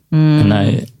 Yeah. And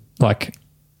they like...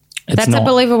 That's a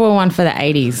believable one for the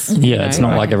 80s. Yeah, it's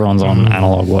not like everyone's on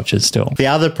analog watches still. The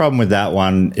other problem with that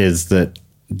one is that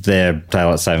their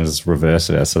daylight savings is reverse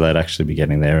it, so they'd actually be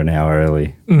getting there an hour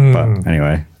early. But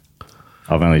anyway,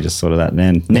 I've only just thought of that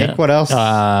then. Nick, what else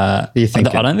do you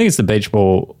think? I don't think it's the beach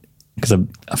ball, because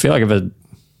I feel like if a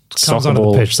Comes soccer onto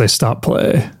ball... the pitch, they stop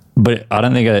play. But I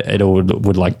don't think it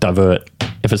would like divert.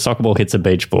 If a soccer ball hits a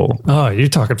beach ball... Oh, you're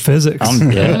talking physics.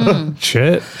 Yeah.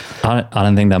 Shit. I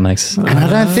don't think that makes... And I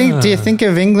don't think... Do you think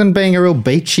of England being a real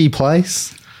beachy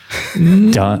place?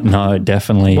 No,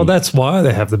 definitely. Well, that's why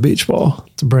they have the beach ball,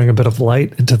 to bring a bit of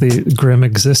light into the grim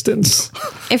existence.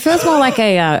 It feels more like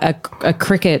a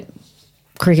cricket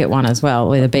one as well,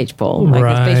 with a beach ball. Like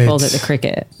there's beach balls at the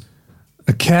cricket.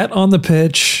 A cat on the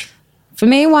pitch. For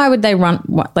me, why would they run?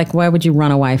 Why would you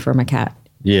run away from a cat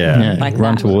Yeah. Like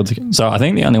run that. towards it. So I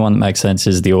think the only one that makes sense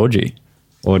is the orgy.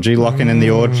 Orgy, locking in the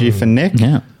orgy for Nick.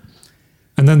 Yeah.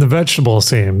 And then the vegetable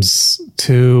seems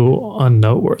too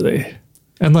unnoteworthy.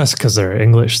 Unless because they're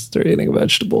English, they're eating a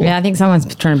vegetable. Yeah, I think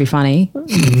someone's trying to be funny.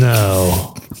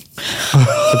 No.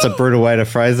 That's a brutal way to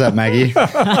phrase that, Maggie.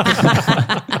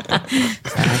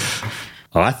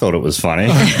 I thought it was funny.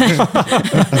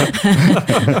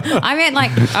 I meant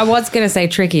like, I was going to say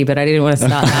tricky, but I didn't want to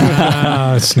start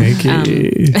that.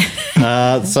 Sneaky.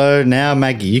 So now,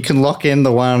 Maggie, you can lock in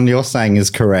the one you're saying is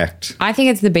correct. I think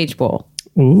it's the beach ball.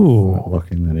 Ooh.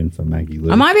 Locking that in for Maggie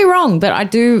Lou. I might be wrong, but I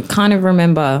do kind of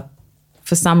remember,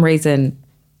 for some reason,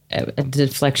 a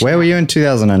deflection. Where were you in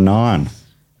 2009?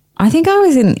 I think I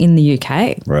was in the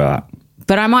UK, Right.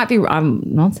 but I might be. I'm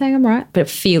not saying I'm right, but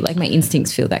feel like my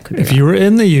instincts feel that could be. If right. you were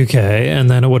in the UK, and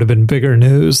then it would have been bigger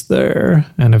news there,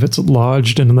 and if it's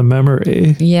lodged in the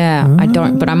memory, Yeah, I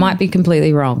don't, but I might be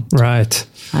completely wrong. right?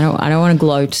 I don't want to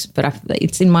gloat, but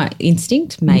it's in my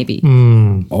instinct, maybe.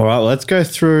 All right, let's go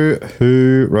through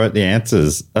who wrote the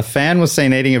answers. A fan was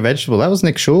seen eating a vegetable. That was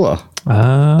Nick Schuller.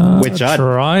 Which I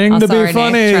Trying Oh, to sorry, be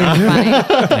funny. Nick, trying to be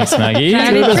funny. Thanks, Maggie.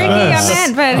 Trying to be tricky,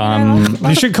 I meant, but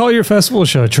You should call your festival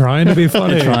show "Trying to Be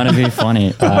Funny." Trying to be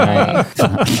funny.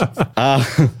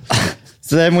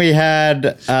 So then we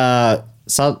had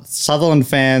Sutherland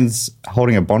fans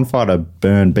holding a bonfire to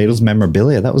burn Beatles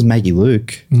memorabilia. That was Maggie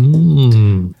Luke.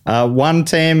 One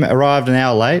team arrived an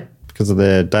hour late because of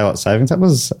their daylight savings. That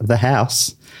was the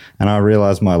House. And I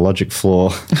realised my logic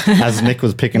flaw as Nick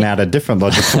was picking out a different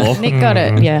logic flaw. Nick got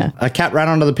it, yeah. A cat ran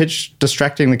onto the pitch,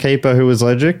 distracting the keeper who was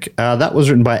allergic. That was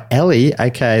written by Ellie,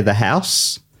 aka The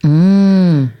House.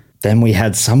 Then we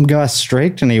had some guy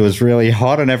streaked and he was really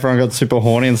hot and everyone got super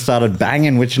horny and started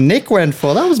banging, which Nick went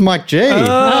for. That was Mike G. Meaning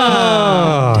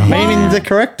the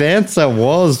correct answer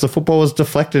was the football was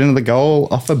deflected into the goal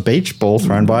off a beach ball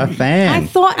thrown by a fan.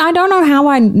 I don't know how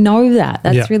I know that.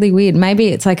 That's Yeah. really weird. Maybe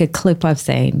it's like a clip I've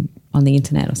seen on the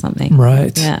internet or something.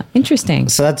 Right. Yeah. Interesting.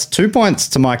 So that's 2 points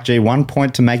to Mike G, 1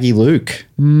 point to Maggie Luke,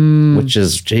 which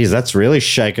is, geez, that's really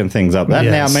shaking things up. That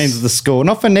Yes. now means the score,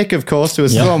 not for Nick, of course, who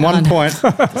was still on 1 point.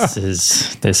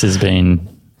 This has been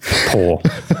poor.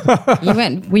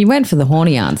 We went for the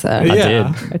horny answer. I Yeah.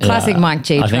 did. A classic Mike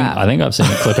G trap. I think I've seen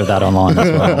a clip of that online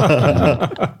as well.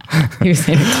 You've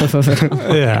seen a clip of it.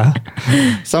 Yeah.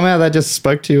 Somehow that just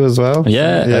spoke to you as well.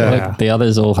 Yeah, Yeah. look, the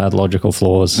others all had logical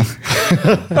flaws.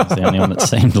 It's the only one that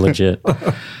seemed legit.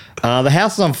 The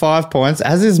House is on 5 points,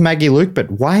 as is Maggie Luke,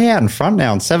 but way out in front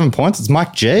now on 7 points. It's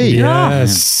Mike G.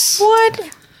 Yes. What?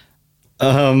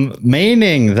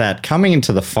 Meaning that coming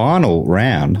into the final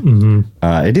round,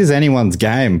 it is anyone's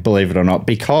game, believe it or not,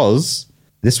 because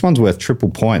this one's worth triple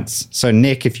points. So,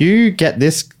 Nick, if you get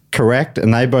this correct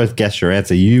and they both guess your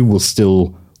answer, you will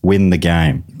still win the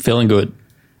game. Feeling good.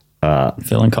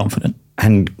 Feeling confident.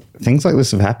 And things like this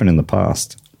have happened in the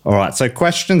past. All right, so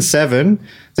question 7.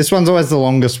 This one's always the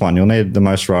longest one. You'll need the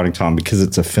most writing time because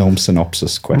it's a film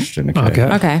synopsis question. Okay.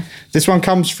 Okay. This one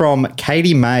comes from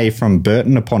Katie May from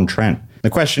Burton-upon-Trent. The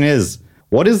question is,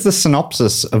 what is the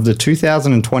synopsis of the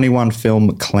 2021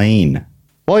 film Clean?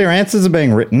 While your answers are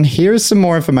being written, here is some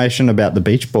more information about the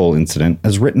beach ball incident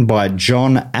as written by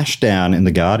John Ashdown in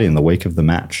The Guardian the week of the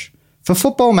match. For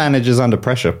football managers under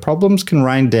pressure, problems can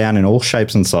rain down in all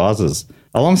shapes and sizes.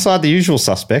 Alongside the usual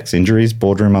suspects, injuries,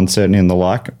 boardroom uncertainty and the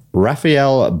like,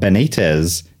 Rafael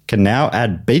Benitez can now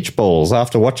add beach balls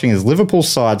after watching his Liverpool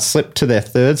side slip to their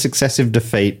 3rd successive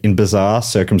defeat in bizarre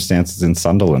circumstances in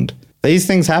Sunderland. These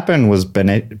things happen was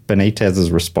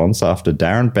Benitez's response after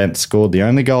Darren Bent scored the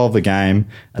only goal of the game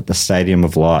at the Stadium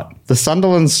of Light. The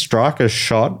Sunderland striker's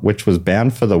shot, which was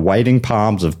bound for the waiting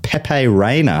palms of Pepe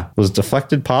Reina, was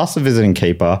deflected past the visiting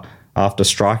keeper after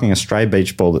striking a stray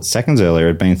beach ball that seconds earlier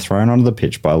had been thrown onto the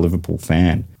pitch by a Liverpool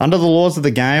fan. Under the laws of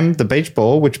the game, the beach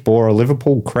ball, which bore a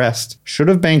Liverpool crest, should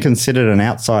have been considered an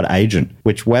outside agent,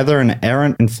 which whether an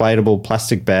errant inflatable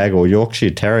plastic bag or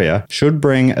Yorkshire Terrier should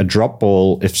bring a drop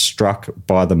ball if struck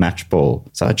by the match ball.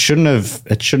 So it shouldn't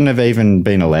have even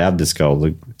been allowed, this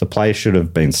goal. The play should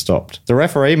have been stopped. The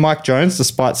referee, Mike Jones,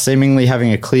 despite seemingly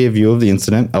having a clear view of the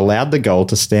incident, allowed the goal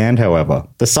to stand, however.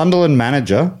 The Sunderland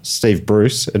manager, Steve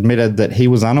Bruce, admitted that he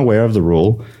was unaware of the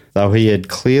rule, though he had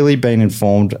clearly been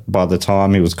informed by the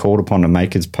time he was called upon to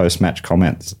make his post-match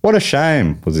comments. What a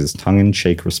shame, was his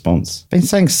tongue-in-cheek response. Been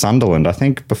saying Sunderland. I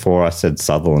think before I said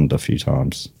Sutherland a few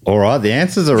times. All right, the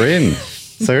answers are in.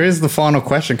 So here's the final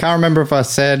question. Can't remember if I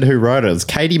said who wrote it. It's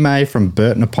Katie May from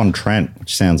Burton-upon-Trent,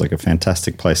 which sounds like a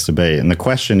fantastic place to be. And the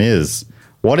question is,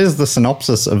 what is the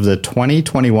synopsis of the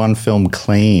 2021 film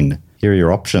Clean? Here are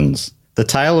your options. The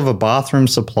tale of a bathroom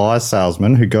supplies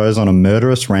salesman who goes on a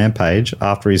murderous rampage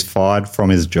after he's fired from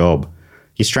his job.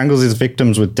 He strangles his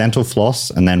victims with dental floss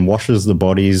and then washes the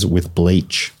bodies with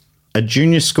bleach. A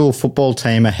junior school football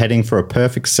team are heading for a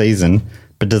perfect season,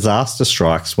 but disaster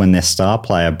strikes when their star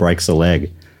player breaks a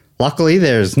leg. Luckily,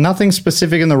 there's nothing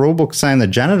specific in the rulebook saying the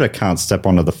janitor can't step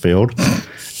onto the field,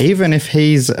 even if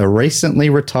he's a recently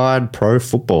retired pro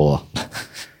footballer.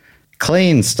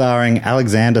 Clean, starring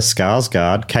Alexander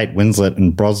Skarsgård, Kate Winslet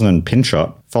and Brosnan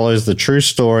Pinchot, follows the true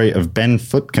story of Ben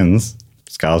Flipkins,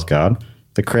 Skarsgård,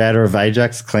 the creator of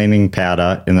Ajax cleaning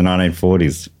powder in the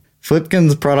 1940s.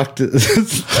 Flipkins' product is...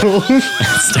 Still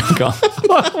gone.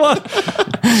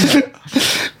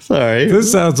 Sorry.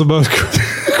 This sounds the most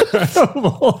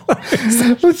incredible.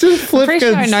 It's just Flipkins. Pretty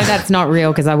sure I know that's not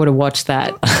real because I would have watched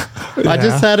that. I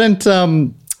just hadn't...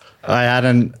 I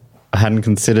hadn't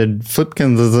considered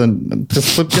Flipkins as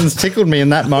just Flipkins tickled me in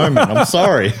that moment. I'm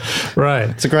sorry. Right.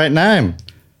 It's a great name.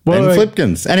 Well, Ben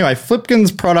Flipkins. Anyway,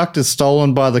 Flipkins' product is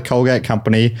stolen by the Colgate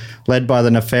Company, led by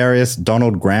the nefarious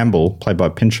Donald Gramble, played by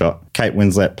Pinchot. Kate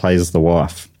Winslet plays the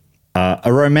wife.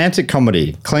 A romantic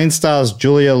comedy. Clean stars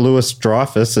Julia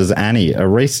Louis-Dreyfus as Annie, a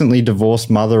recently divorced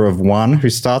mother of one who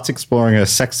starts exploring her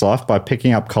sex life by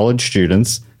picking up college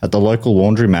students at the local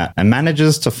laundromat and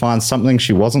manages to find something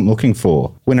she wasn't looking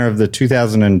for. Winner of the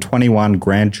 2021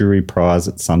 Grand Jury Prize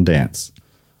at Sundance.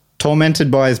 Tormented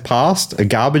by his past, a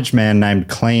garbage man named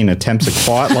Clean attempts a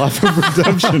quiet life of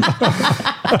redemption,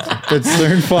 but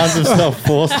soon finds himself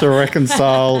forced to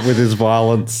reconcile with his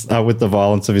violence, with the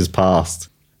violence of his past.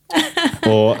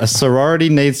 Or a sorority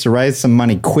needs to raise some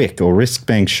money quick or risk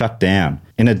being shut down.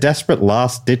 In a desperate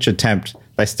last-ditch attempt,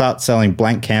 they start selling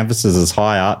blank canvases as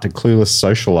high art to clueless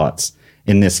socialites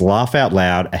in this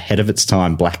laugh-out-loud,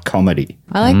 ahead-of-its-time black comedy.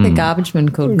 I like the garbage man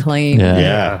called Clean.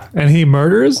 Yeah. And he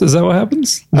murders? Is that what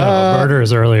happens? No,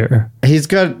 murders earlier. He's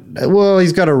got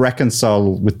to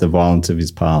reconcile with the violence of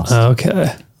his past.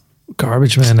 Okay.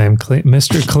 Garbage man named Clean.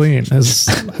 Mr. Clean is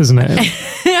his name.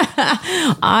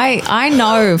 I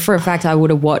know for a fact I would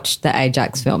have watched the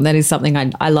Ajax film. That is something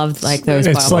I love, like those.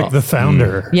 It's like The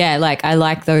Founder. Yeah, like I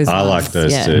like those. I ones. like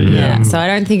those yeah. too, yeah. So I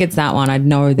don't think it's that one. I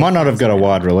know that Might not have got a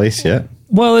wide release yet.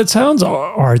 Well, it sounds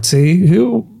artsy.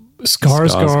 Who?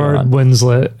 Skarsgård,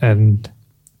 Winslet, and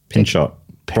Pinchot.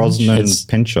 Brosnan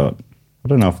Pinchot. I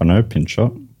don't know if I know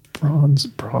Pinchot.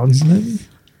 Brosnan.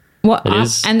 Well, It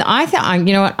is. and I think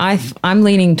you know what I'm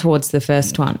leaning towards the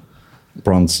first one.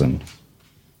 Bronson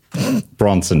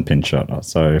Pinchot. Oh,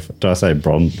 sorry, did I say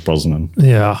Brosnan?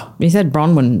 Yeah. You said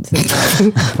Bronwyn.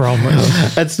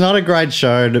 Bromwell. It's not a great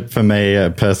show for me, a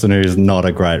person who's not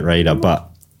a great reader, but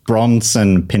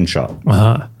Bronson Pinchot.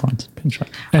 Bronson Pinchot.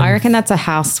 I reckon that's a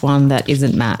house one that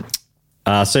isn't Matt.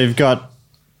 So you've got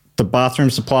the bathroom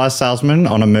supply salesman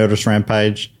on a murderous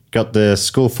rampage. Got the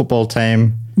school football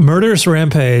team. Murderous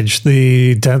Rampage,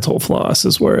 the dental floss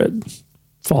is where it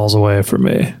falls away for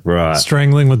me. Right.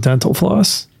 Strangling with dental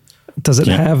floss. Does it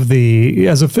have the,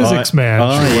 as a physics man?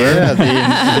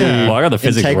 Yeah. Well, I got the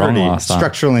physics wrong integrity, last time.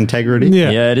 structural integrity.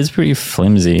 Yeah, it is pretty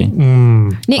flimsy. Nick,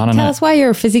 I don't tell know. us why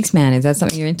you're a physics man. Is that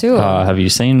something you're into? Or? Have you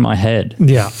seen my head?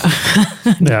 Yeah.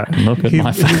 Yeah. Look at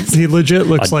my face. He legit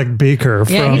looks like Beaker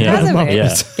Yeah, from he does a bit.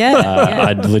 Muppets. Yeah.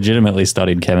 I legitimately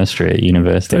studied chemistry at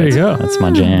university. There you go. That's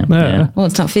my jam. Yeah. Yeah. Well,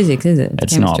 it's not physics, is it?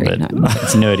 It's not, chemistry. but No.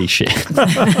 it's nerdy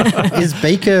shit. Is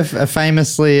Beaker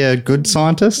famously a good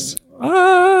scientist?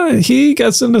 He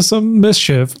gets into some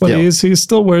mischief, but Yeah. he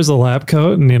still wears a lab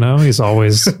coat, and he's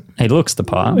always He looks the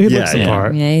part. he looks the yeah.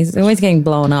 part. Yeah, he's always getting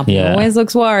blown up. He Yeah. always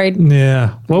looks worried.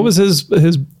 Yeah. What was his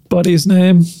buddy's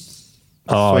name?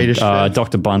 Swedish chef.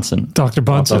 Dr. Bunsen. Dr.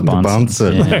 Bunsen.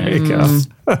 Bunsen. Yeah. There you go.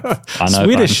 I know.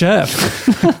 Swedish chef.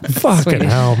 Fucking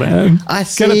hell, man.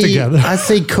 Get it together. I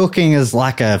see cooking as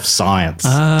like a science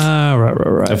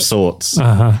Right. of sorts.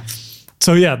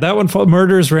 So yeah, that one,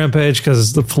 Murder's Rampage,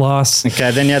 because the floss.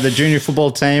 Okay, then you have the junior football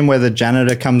team where the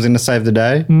janitor comes in to save the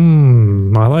day.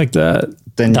 I like that.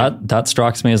 Then That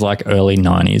strikes me as like early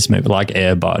 90s movie, like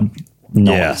Air Bud.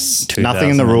 Not yes,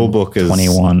 nothing in the rule book is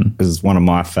 21. is one of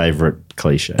my favorite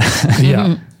cliches.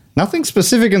 Yeah. Nothing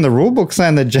specific in the rule book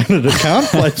saying the janitor can't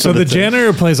play. So the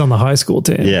janitor plays on the high school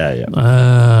team.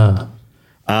 Yeah.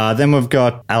 Then we've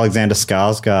got Alexander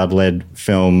Skarsgård led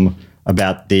film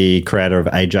about the creator of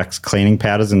Ajax cleaning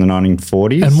powders in the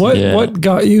 1940s. And Yeah. what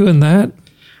got you in that?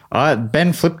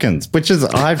 Ben Flipkins, which is,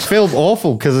 I feel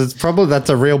awful because it's probably, that's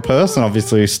a real person,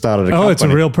 obviously, who started a company. Oh, it's a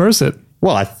real person.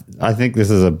 Well, I think this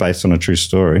is based on a true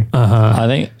story. I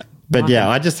think But yeah,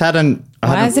 I just hadn't.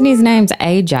 Why isn't his name's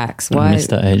Ajax? Why?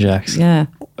 Mr. Ajax. Yeah.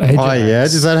 Oh, yeah.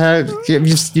 Is that how you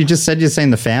just said you've seen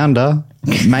The Founder?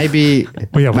 maybe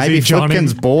Well, yeah, was maybe he Johnny-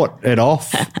 Flipkins bought it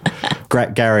off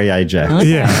Gary Ajax.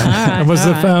 Yeah. And was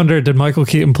the founder, did Michael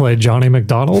Keaton play Johnny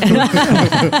McDonald? Good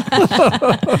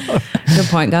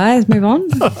point, guys. Move on.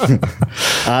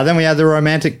 Then we had the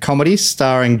romantic comedy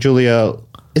starring Julia.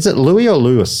 Is it Louis or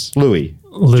Lewis? Louis.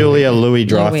 Julia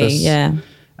Louis-Dreyfus. Louis, yeah.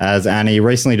 As Annie,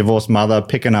 recently divorced mother,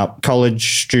 picking up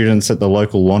college students at the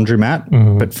local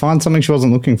laundromat, but find something she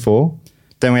wasn't looking for.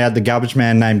 Then we had the garbage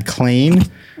man named Clean,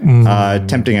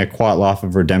 attempting a quiet life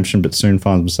of redemption, but soon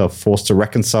finds himself forced to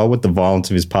reconcile with the violence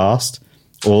of his past.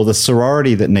 Or the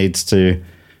sorority that needs to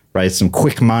raise some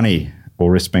quick money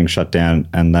or risk being shut down,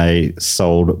 and they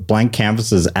sold blank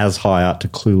canvases as high art to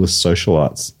clueless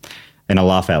socialites. In a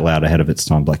laugh out loud ahead of its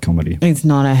time black comedy. It's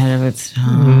not ahead of its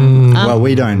time. Well,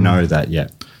 we don't know that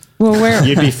yet. Well,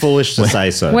 You'd be foolish to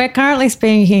say so. we're currently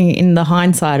speaking in the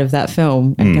hindsight of that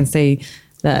film and can see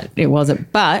that it wasn't.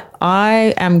 But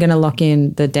I am going to lock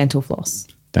in the dental floss.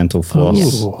 Dental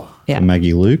floss. Yeah. For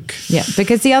Maggie Looke. Yeah,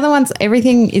 because the other ones,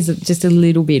 everything is just a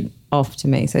little bit off to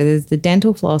me. So there's the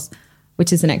dental floss,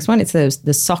 which is the next one. It's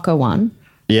the soccer one.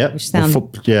 Yep. Which sounds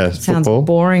sounds football.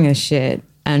 boring as shit.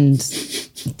 And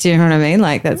do you know what I mean?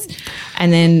 Like that's,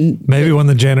 and then Maybe when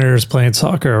the janitor's playing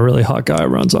soccer, a really hot guy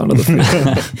runs onto the field.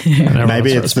 And everyone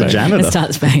Maybe it's starts the banging. it janitor.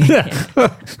 starts banging.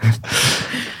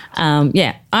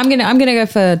 Yeah. I'm gonna go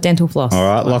for dental floss. All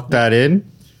right, lock that in.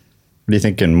 What are you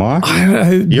thinking, Mike?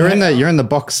 You're You're in the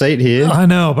box seat here. I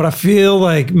know, but I feel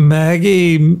like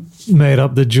Maggie made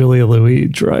up the Julia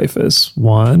Louis-Dreyfus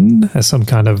one as some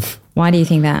kind of, Why do you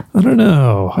think that? I don't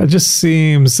know. It just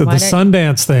seems that Why the don't-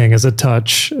 Sundance thing is a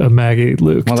touch of Maggie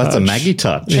Luke. Well, that's a touch. Maggie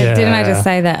touch. Yeah. Didn't I just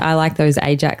say that I like those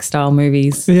Ajax style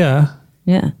movies? Yeah.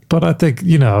 Yeah. But I think,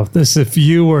 this, if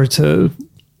you were to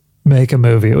make a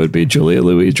movie, it would be Julia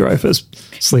Louis-Dreyfus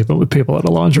sleeping with people at a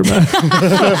laundromat.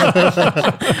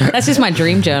 That's just my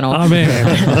dream journal. I mean,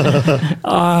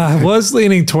 I was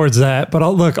leaning towards that, but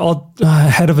I'll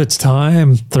ahead of its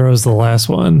time throws the last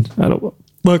one.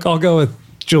 I'll go with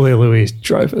Julia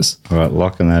Louis-Dreyfus. All right,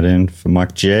 locking that in for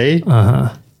Mike G.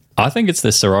 I think it's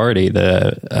the sorority,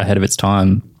 the ahead of its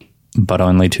time, but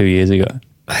only 2 years ago.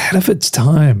 Ahead of its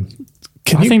time.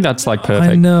 I think that's like perfect.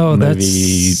 I know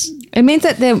movie. It means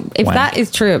that if Wank. that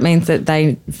is true, it means that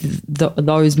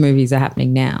those movies are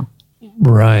happening now.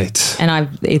 Right. And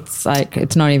it's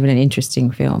not even an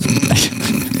interesting film.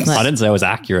 I didn't say it was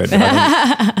accurate. But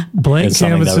I think Blank It's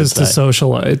something that canvases to was that.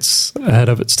 socialites ahead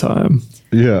of its time.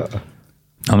 Yeah.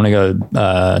 I'm going to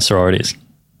go sororities.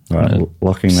 All right,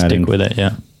 locking that Stick in with it,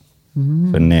 yeah.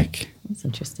 for Nick. That's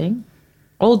interesting.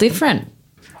 All different.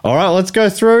 All right, let's go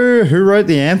through who wrote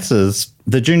the answers.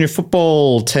 The junior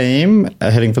football team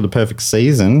are heading for the perfect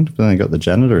season, but then they got the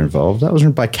janitor involved. That was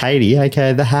written by Katie,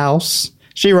 aka The House.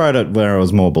 She wrote it where it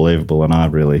was more believable, and I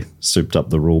really souped up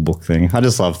the rule book thing. I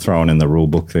just love throwing in the rule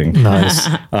book thing. Nice.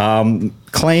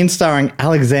 Clean, starring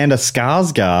Alexander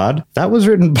Skarsgård. That was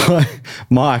written by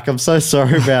Mike. I'm so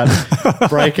sorry about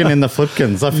breaking in the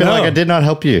Flipkins. I feel No. like I did not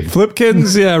help you.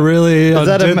 Flipkins, really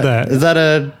undid that. Is that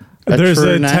a There's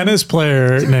true a name? tennis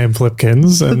player named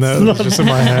Flipkins, and that was just in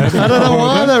my head. I don't know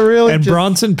why that really. And just-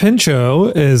 Bronson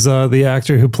Pinchot is the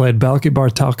actor who played Balky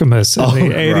Bartokomous in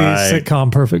the 80s right.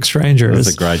 sitcom Perfect Strangers. It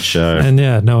was a great show. And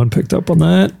yeah, no one picked up on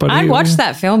that. But I watched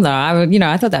that film though.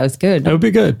 I thought that was good. It would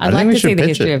be good. I'd think like we to see should the pitch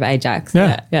history it. of Ajax.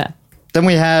 Yeah. Yeah. Then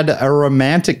we had a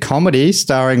romantic comedy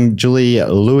starring Julia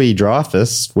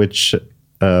Louis-Dreyfus, which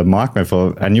Mike went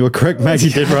for, and you were correct, Maggie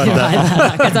did write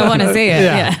that. Because I want to see it.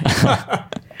 Yeah. Yeah.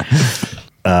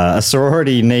 A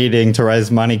sorority needing to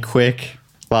raise money quick,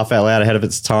 laugh out loud ahead of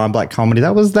its time, black comedy.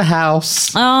 That was The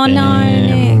House. Oh no,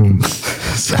 Nick.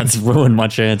 That's ruined my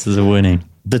chances of winning.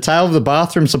 The Tale of the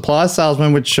Bathroom Supply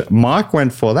Salesman, which Mike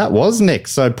went for, that was Nick.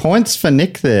 So points for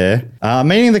Nick there.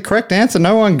 Meaning the correct answer,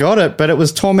 no one got it, but it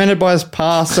was tormented by his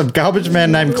past. A garbage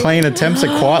man named Clean attempts a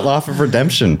quiet life of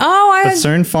redemption. But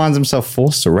soon finds himself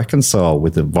forced to reconcile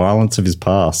with the violence of his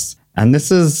past. And this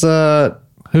is...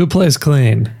 Who plays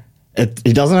Clean?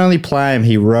 he doesn't only play him,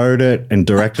 he wrote it and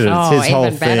directed it. It's his even whole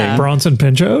better. thing. Bronson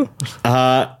Pinchot?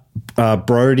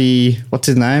 Brody, what's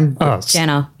his name?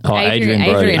 Jenna. Oh, Adrian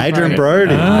Brody. Adrian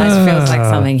Brody. This feels like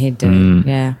something he'd do.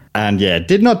 Yeah. And yeah,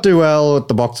 did not do well at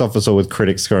the box office or with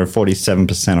critics, scoring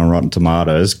 47% on Rotten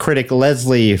Tomatoes. Critic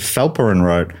Leslie Felperin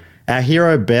wrote, "Our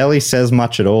hero barely says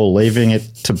much at all, leaving it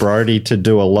to Brody to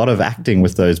do a lot of acting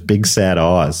with those big sad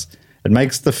eyes. It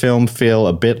makes the film feel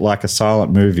a bit like a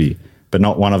silent movie, but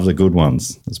not one of the good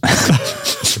ones."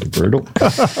 That's pretty brutal.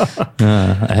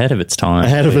 Ahead of its time.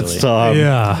 Ahead of clearly. its time.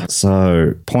 Yeah.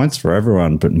 So points for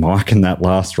everyone, but Mike in that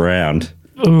last round.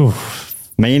 Ooh.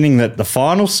 meaning that the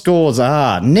final scores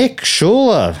are Nick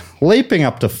Schuller leaping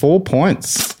up to 4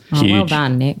 points. Oh, well Huge.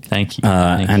 done, Nick. Thank you.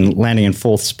 And landing in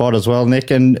 4th spot as well,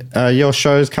 Nick. And your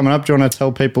show's coming up. Do you want to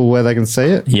tell people where they can see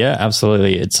it? Yeah,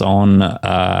 absolutely. It's on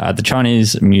at the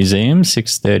Chinese Museum,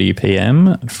 6:30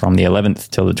 p.m. from the 11th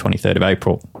till the 23rd of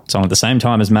April. It's on at the same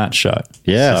time as Matt's show.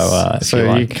 Yes. So,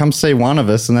 So you come see one of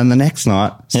us and then the next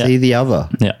night see the other.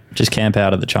 yeah, just camp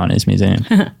out at the Chinese Museum.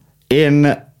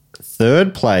 In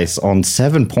 3rd place on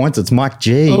 7 points, it's Mike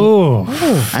G. Oh,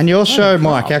 And your show,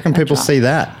 Mike, how can people see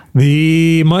that?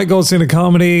 the Mike Goldstein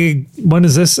comedy. When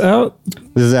is this out?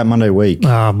 This is our Monday week.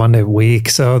 Monday week.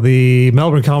 So the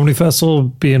Melbourne Comedy Festival will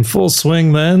be in full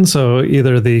swing then. So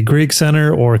either the Greek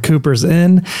Center or Cooper's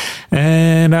Inn.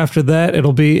 And after that,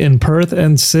 it'll be in Perth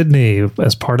and Sydney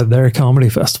as part of their comedy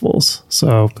festivals.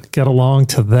 So get along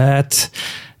to that.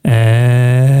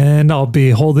 And I'll be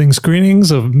holding screenings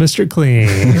of Mr. Clean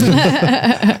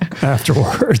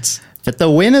afterwards. But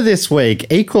the winner this week,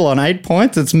 equal on 8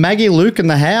 points, it's Maggie, Luke in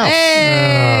the house.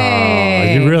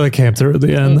 Oh, you really came through at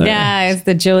the end there. Yeah, it's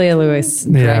the Julia Lewis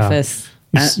Yeah. Dreyfus.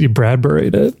 You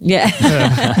Bradbury'd it. Yeah.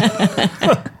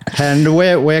 And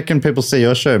where can people see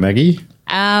your show, Maggie?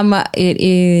 It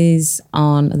is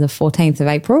on the 14th of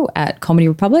April at Comedy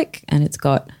Republic, and it's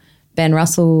got Ben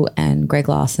Russell and Greg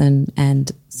Larson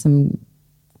and some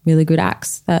really good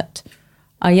acts that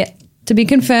are yet to be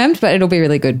confirmed, but it'll be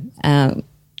really good.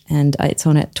 And it's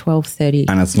on at 12:30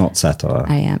 And it's not satire.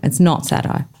 a.m. It's not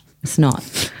satire. It's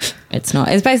not. It's not.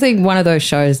 It's basically one of those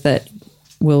shows that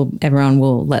everyone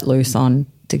will let loose on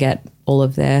to get all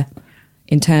of their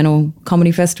internal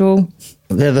comedy festival.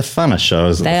 They're the funnest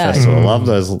shows at They the are. festival. I love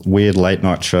those weird late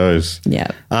night shows. Yeah.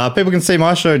 People can see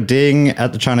my show Ding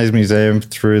at the Chinese Museum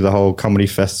through the whole comedy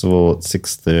festival at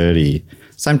 6:30.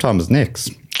 Same time as Nick's.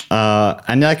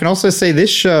 And they can also see this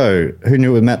show, Who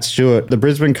Knew It with Matt Stewart, the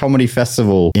Brisbane Comedy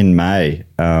Festival in May.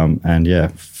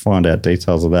 Find out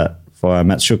details of that via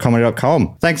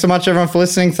mattstewartcomedy.com. Thanks so much, everyone, for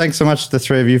listening. Thanks so much to the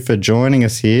three of you for joining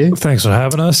us here. Thanks for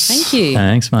having us. Thank you.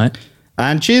 Thanks, mate.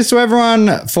 And cheers to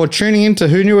everyone for tuning in to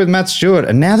Who Knew with Matt Stewart.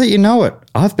 And now that you know it,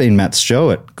 I've been Matt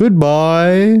Stewart.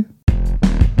 Goodbye.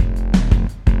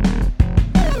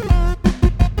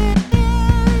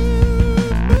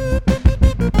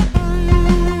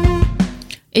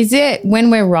 Is there,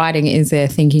 when we're writing, is there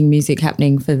thinking music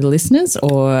happening for the listeners,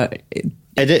 or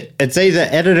It's either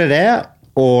edit it out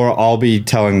or I'll be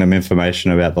telling them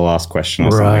information about the last question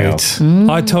or something else.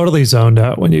 I totally zoned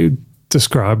out when you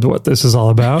described what this is all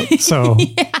about. So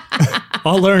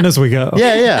I'll learn as we go.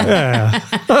 Yeah.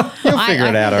 You'll figure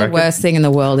it out, I The reckon. worst thing in the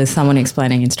world is someone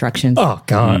explaining instructions. Oh,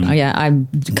 God. Oh, yeah, I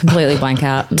completely blank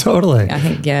out. Totally. I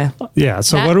think, yeah. Yeah.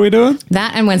 So That- what are we doing?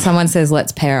 That and when someone says,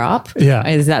 let's pair up,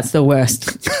 Yeah. that's the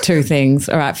worst two things.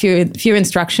 All right, few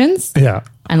instructions Yeah.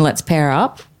 and let's pair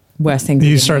up. Worst thing. to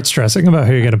You do. start stressing about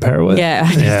who you're going to pair with. Yeah,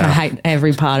 I hate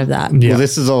every part of that. Yeah. Well,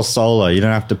 this is all solo. You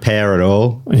don't have to pair at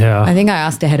all. Yeah. I think I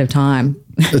asked ahead of time.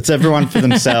 It's everyone for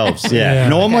themselves. Yeah. Yeah.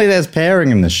 Normally there's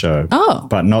pairing in the show. Oh.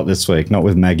 But not this week. Not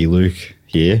with Maggie Luke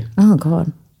here. Oh,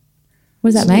 God.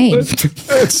 What does that mean?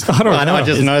 I don't know. I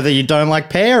just know that you don't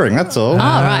like pairing. That's all. Oh,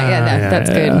 right. Yeah, that's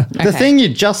yeah. good. The thing you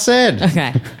just said.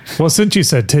 Okay. Well, since you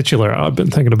said titular, I've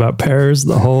been thinking about pairs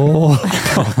the whole.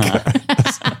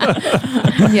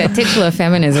 Yeah, titular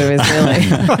feminism is really.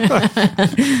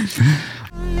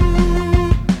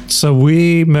 So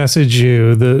we message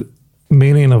you the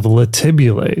meaning of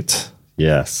latibulate.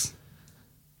 Yes.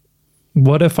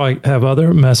 What if I have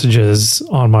other messages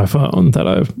on my phone that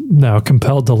I'm now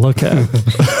compelled to look at?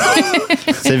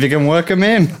 See if you can work them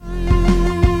in.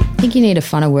 I think you need a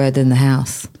funner word than the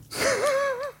house.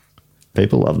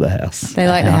 People love the house. They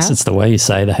like the House, house? it's the way you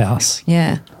say the house.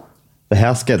 Yeah. The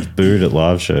house gets booed at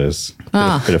live shows.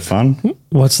 Bit of fun.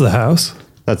 What's the house?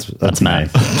 That's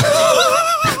Matt. me.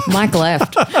 Mike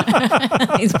left.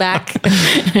 He's back.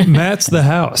 Matt's the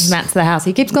house. Matt's the house.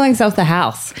 He keeps calling himself the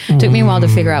house. Took me a while to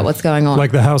figure out what's going on.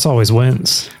 Like the house always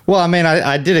wins. Well, I mean,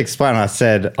 I did explain. I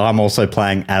said I'm also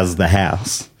playing as the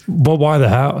house. But why the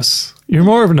house? You're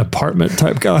more of an apartment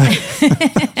type guy.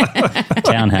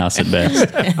 Townhouse at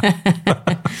best.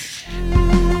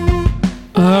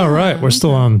 All right. We're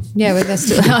still on. yeah, we're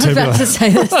still, I was about to say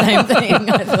the same thing.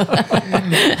 I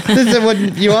thought. This is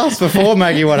when you asked before,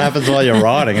 Maggie, what happens while you're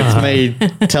writing. It's me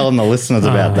telling the listeners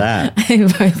about that.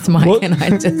 Both Mike What? and I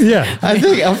just. Yeah. I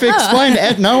think I've explained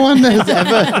it. No one has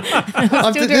ever.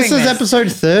 doing This is this.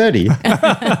 episode 30,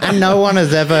 and no one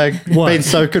has ever been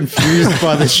so confused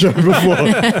by this show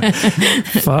before.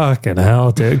 Fucking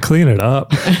hell, dude. Clean it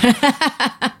up.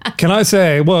 Can I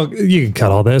say, well, you can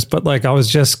cut all this, but like I was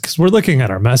just, because we're looking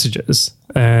at our messages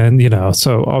And,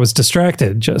 so I was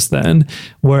distracted just then,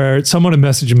 where someone had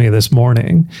messaged me this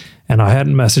morning and I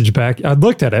hadn't messaged back. I'd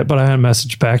looked at it, but I hadn't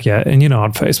messaged back yet. And,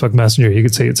 on Facebook Messenger, you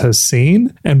could see it says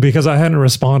seen. And because I hadn't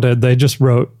responded, they just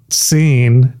wrote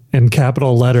seen in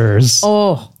capital letters.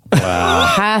 Oh,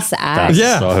 wow. Pass act.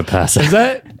 That's so passive. Is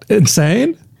that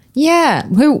insane? Yeah.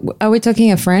 Who are we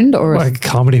talking? A friend or Like a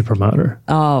comedy promoter?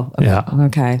 Oh, yeah.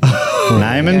 Okay.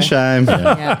 Name and shame.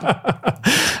 Yeah.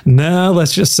 No,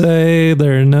 let's just say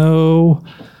there are no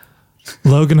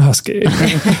Logan Husky.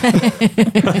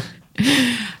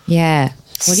 Yeah.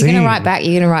 What are you going to write back?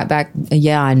 You're going to write back,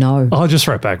 yeah, I know. I'll just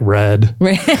write back red.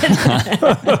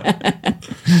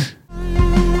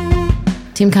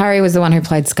 Tim Curry was the one who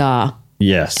played Scar.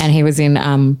 Yes. And he was in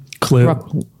Clue.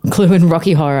 Clue and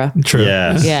Rocky Horror. True.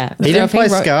 Yes. Yeah. He didn't play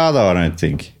Scar, though, I don't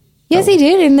think. Yes, he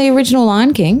did in the original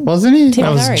Lion King. Wasn't he? Tim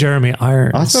That was Curry. Jeremy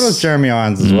Irons. I thought it was Jeremy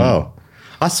Irons as well.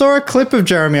 I saw a clip of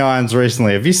Jeremy Irons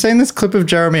recently. Have you seen this clip of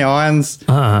Jeremy Irons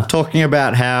talking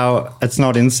about how it's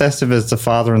not incest if it's a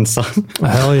father and son?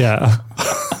 Hell yeah.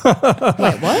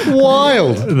 Wait, what?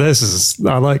 Wild.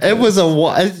 I like It was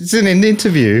it's in an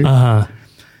interview. Yeah.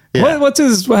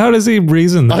 How does he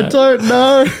reason that? I don't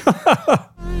know.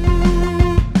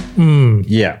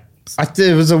 Yeah.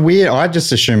 It was I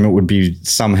just assumed it would be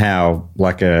somehow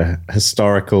like a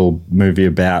historical movie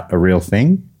about a real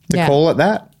thing to call it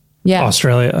that. Yeah.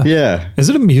 Australia. Yeah. Is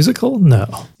it a musical? No.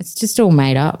 It's just all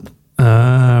made up.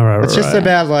 Right. It's just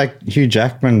about like Hugh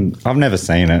Jackman. I've never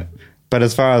seen it, but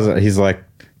as far as he's like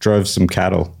drove some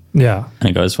cattle. Yeah. And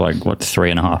it goes for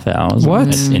 3.5 hours. What?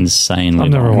 It's insanely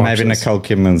I've never long. watched Maybe this. Nicole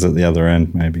Kidman's at the other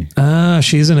end, maybe.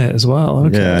 She's in it as well.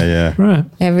 Okay. Yeah. Right.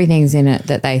 Everything's in it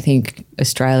that they think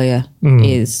Australia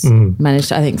is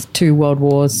managed. I think 2 world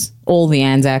wars, all the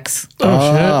Anzacs,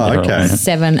 Oh, okay.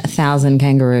 7,000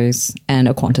 kangaroos, and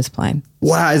a Qantas plane.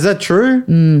 Wow, is that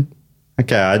true?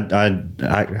 Okay,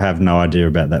 I have no idea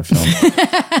about that film.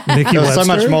 Nikki There was Webster. so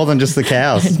much more than just the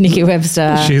cows. Nikki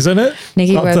Webster. She's in it?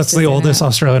 Nikki That's Webster's the in oldest it.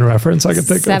 Australian reference I could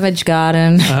think Savage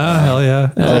Garden. of. Hell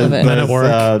yeah. of it. Men at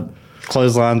work.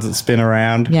 Clotheslines that spin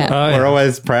around. Yeah. Oh, We're yeah.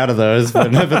 always proud of those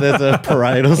whenever there's a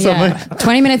parade or something. Yeah.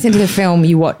 20 minutes into the film,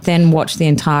 you then watch the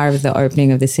entire of the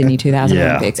opening of the Sydney 2000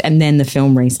 Yeah. Olympics, and then the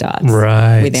film restarts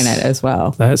Right. within it as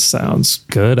well. That sounds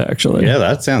good, actually. Yeah,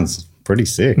 that sounds pretty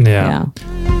sick. Yeah.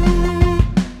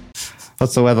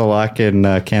 What's the weather like in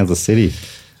Kansas City?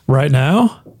 Right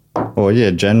now? Or yeah,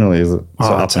 generally is it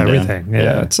up it's and down? everything.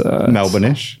 Yeah. It's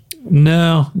Melbourne-ish.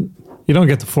 No, you don't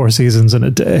get the 4 seasons in a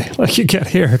day like you get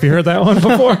here. Have you heard that one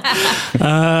before?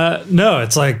 No,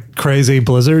 it's like crazy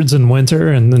blizzards in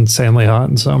winter and then insanely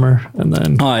hot in summer. And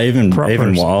then Even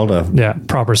wilder. Yeah,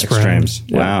 proper spring. Extremes.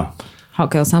 Yeah. Wow. Hot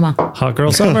girl summer. Hot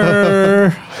girl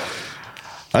summer.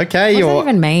 Okay, What you're does that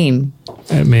even mean?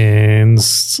 It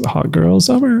means hot girl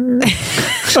summer.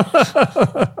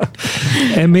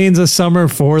 It means a summer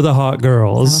for the hot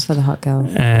girls For the hot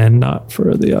girls. and not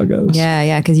for the uggos.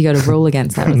 Yeah, because you got to rule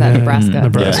against that. Was that Nebraska?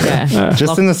 Nebraska. Yeah.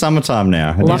 just in the summertime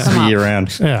now. Lock It's them up. year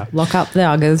round. Yeah. Lock up the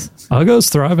uggers.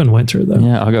 Uggos thrive in winter, though.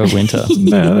 Yeah, I'll go winter.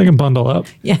 Yeah, they can bundle up.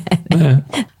 Yeah.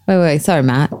 Wait. Sorry,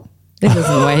 Matt. This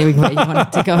isn't where you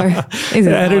wanted to go. This is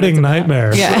Editing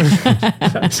nightmare.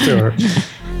 Yeah. Stuart.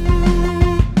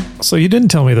 So you didn't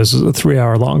tell me this was a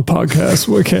 3-hour long podcast.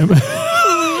 What came?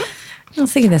 I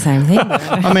was thinking the same thing. though.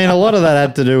 I mean, a lot of that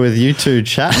had to do with you two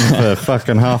chatting for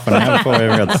fucking half an hour before we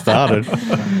even got started.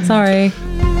 Sorry.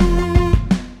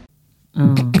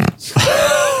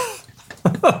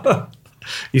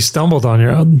 You stumbled on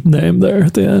your own name there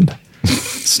at the end.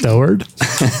 Stoward.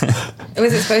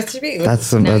 Was it supposed to be?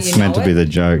 That's meant to be the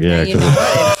joke, yeah. You know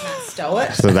it. Stow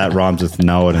it. So that rhymes with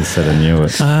know it instead of knew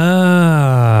it.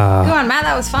 Ah. Go on, Matt.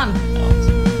 That was fun.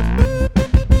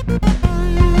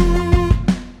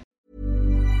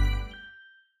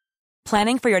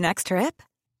 Planning for your next trip?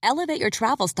 Elevate your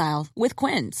travel style with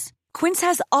Quince. Quince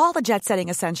has all the jet-setting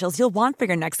essentials you'll want for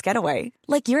your next getaway,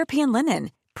 like European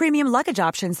linen, premium luggage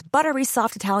options, buttery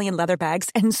soft Italian leather bags,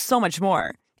 and so much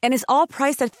more. And is all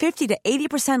priced at 50 to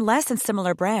 80% less than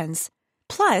similar brands.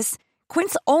 Plus,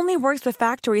 Quince only works with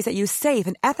factories that use safe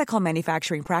and ethical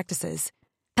manufacturing practices.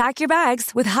 Pack your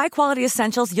bags with high-quality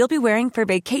essentials you'll be wearing for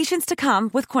vacations to come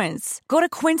with Quince. Go to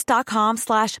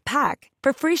quince.com/pack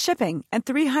for free shipping and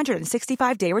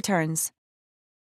 365-day returns.